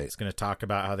 right, is going to talk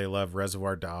about how they love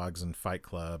Reservoir Dogs and Fight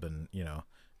Club and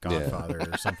Godfather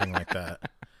or something like that.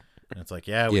 And it's like,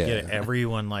 we get it.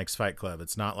 Everyone likes Fight Club.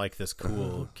 It's not like this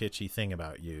cool kitschy thing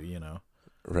about you,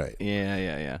 Right.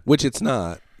 Yeah. Which it's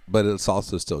not, but it's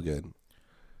also still good.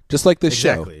 Just like this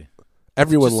exactly. show.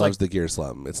 Everyone just loves like- the Gear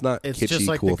Slum. It's not It's kitschy, just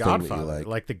like cool The thing that you Godfather. like.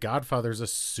 Like The Godfather's a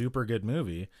super good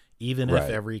movie, even if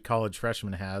every college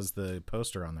freshman has the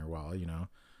poster on their wall. The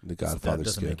that Godfather's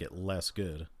doesn't good. make it less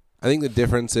good. I think the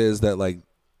difference is that like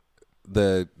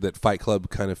that Fight Club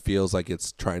kind of feels like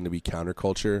it's trying to be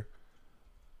counterculture,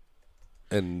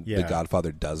 and The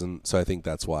Godfather doesn't. So I think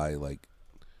that's why like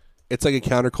it's like a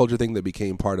counterculture thing that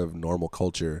became part of normal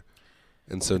culture,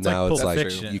 and so now it's like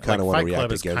Fiction. you kind of like want to Fight Club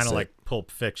react is against kind of it. like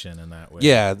Pulp Fiction in that way.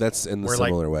 Yeah, that's in the Where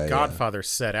similar like way. Godfather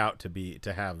set out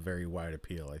to have very wide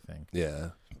appeal, I think. Yeah.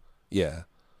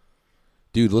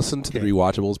 Dude, listen to the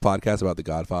Rewatchables podcast about The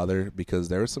Godfather because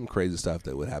there was some crazy stuff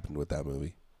that would happen with that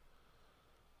movie.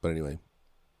 But anyway,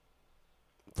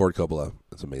 Ford Coppola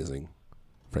is amazing.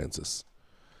 Francis.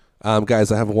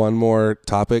 Guys, I have one more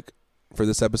topic for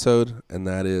this episode, and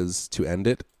that is to end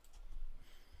it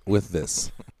with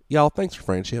this. Y'all, thanks for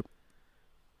friendship.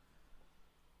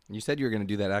 You said you were going to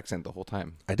do that accent the whole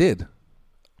time. I did.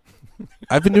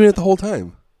 I've been doing it the whole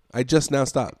time. I just now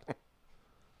stopped.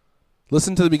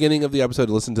 Listen to the beginning of the episode,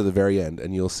 listen to the very end,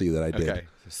 and you'll see that I did. Okay.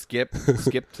 Skip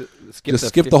Just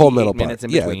skip the whole middle part. minutes in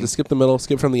Yeah, between. just skip the middle,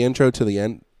 skip from the intro to the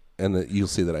end, and you'll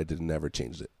see that I never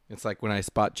changed it. It's like when I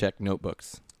spot check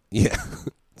notebooks. Yeah.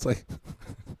 It's like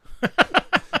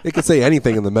it could say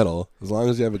anything in the middle as long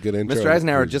as you have a good intro. Mr.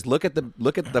 Eisenhower, just look at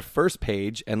the first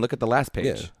page and look at the last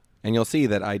page, and you'll see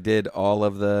that I did all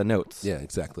of the notes. Yeah,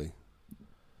 exactly.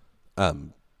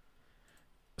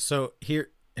 So here's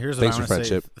what Thanks I for want to say.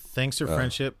 friendship. Thanks for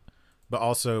friendship, but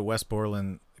also Wes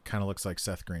Borland kind of looks like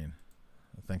Seth Green.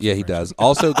 Thanks Yeah, for he friendship. does.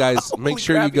 Also, guys, make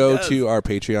sure you crap, he go does. to our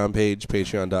Patreon page,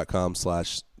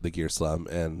 patreon.com/thegearslum,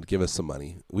 and give us some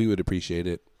money. We would appreciate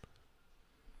it.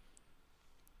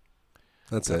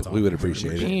 That's it. We would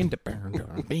appreciate it.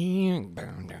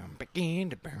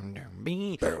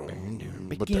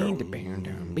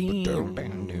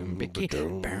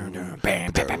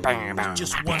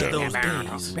 Just one of those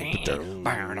days.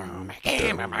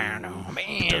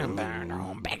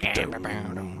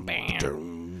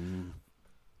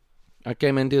 I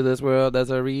came into this world as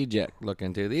a reject. Look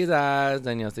into these eyes,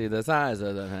 and you'll see the size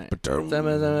of the thing.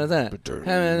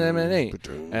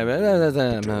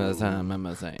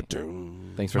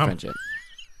 Thanks for friendship.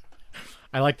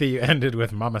 I like that you ended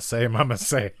with "Mama say, Mama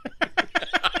say."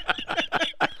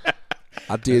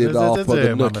 I did it all for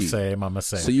the Mama nookie. say, Mama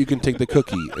say. So you can take the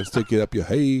cookie and stick it up your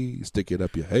hay, stick it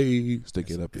up your hay, stick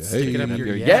it up your hay. Stick it up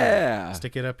your yeah.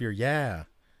 Stick it up your yeah.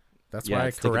 That's Yeah, why I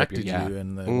stick it up your corrected yeah. you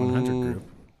in the 100 group.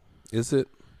 Is it?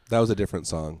 That was a different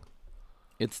song.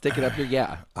 It's stick it up your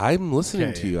yeah. I'm listening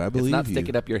Okay. to you. I It's believe not you. stick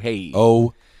it up your hay.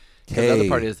 Oh, Because the other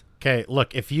part is Okay,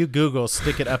 look, if you Google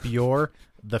 "stick it up your,"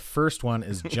 the first one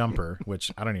is jumper,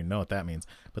 which I don't even know what that means.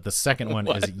 But the second one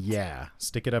is yeah.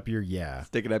 Stick it up your yeah.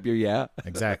 stick it up your yeah.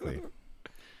 Exactly.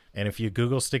 And if you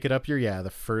Google "Stick It Up Your Yeah," the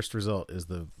first result is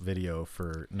the video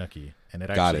for Nookie, and it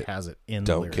Got actually it. has it in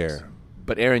the Don't lyrics. care.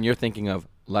 But Aaron, you're thinking of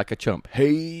like a chump.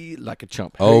 Hey, like a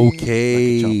chump. Hey,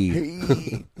 Okay. Like a chump.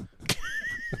 Hey.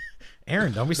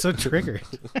 Aaron, don't be so triggered.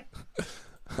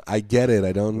 I get it.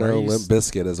 I don't Why are know you Limp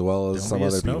Bizkit as well as Don't some be a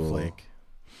other people. snowflake.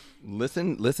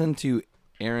 Listen to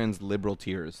Aaron's liberal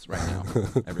tears right now,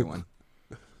 everyone.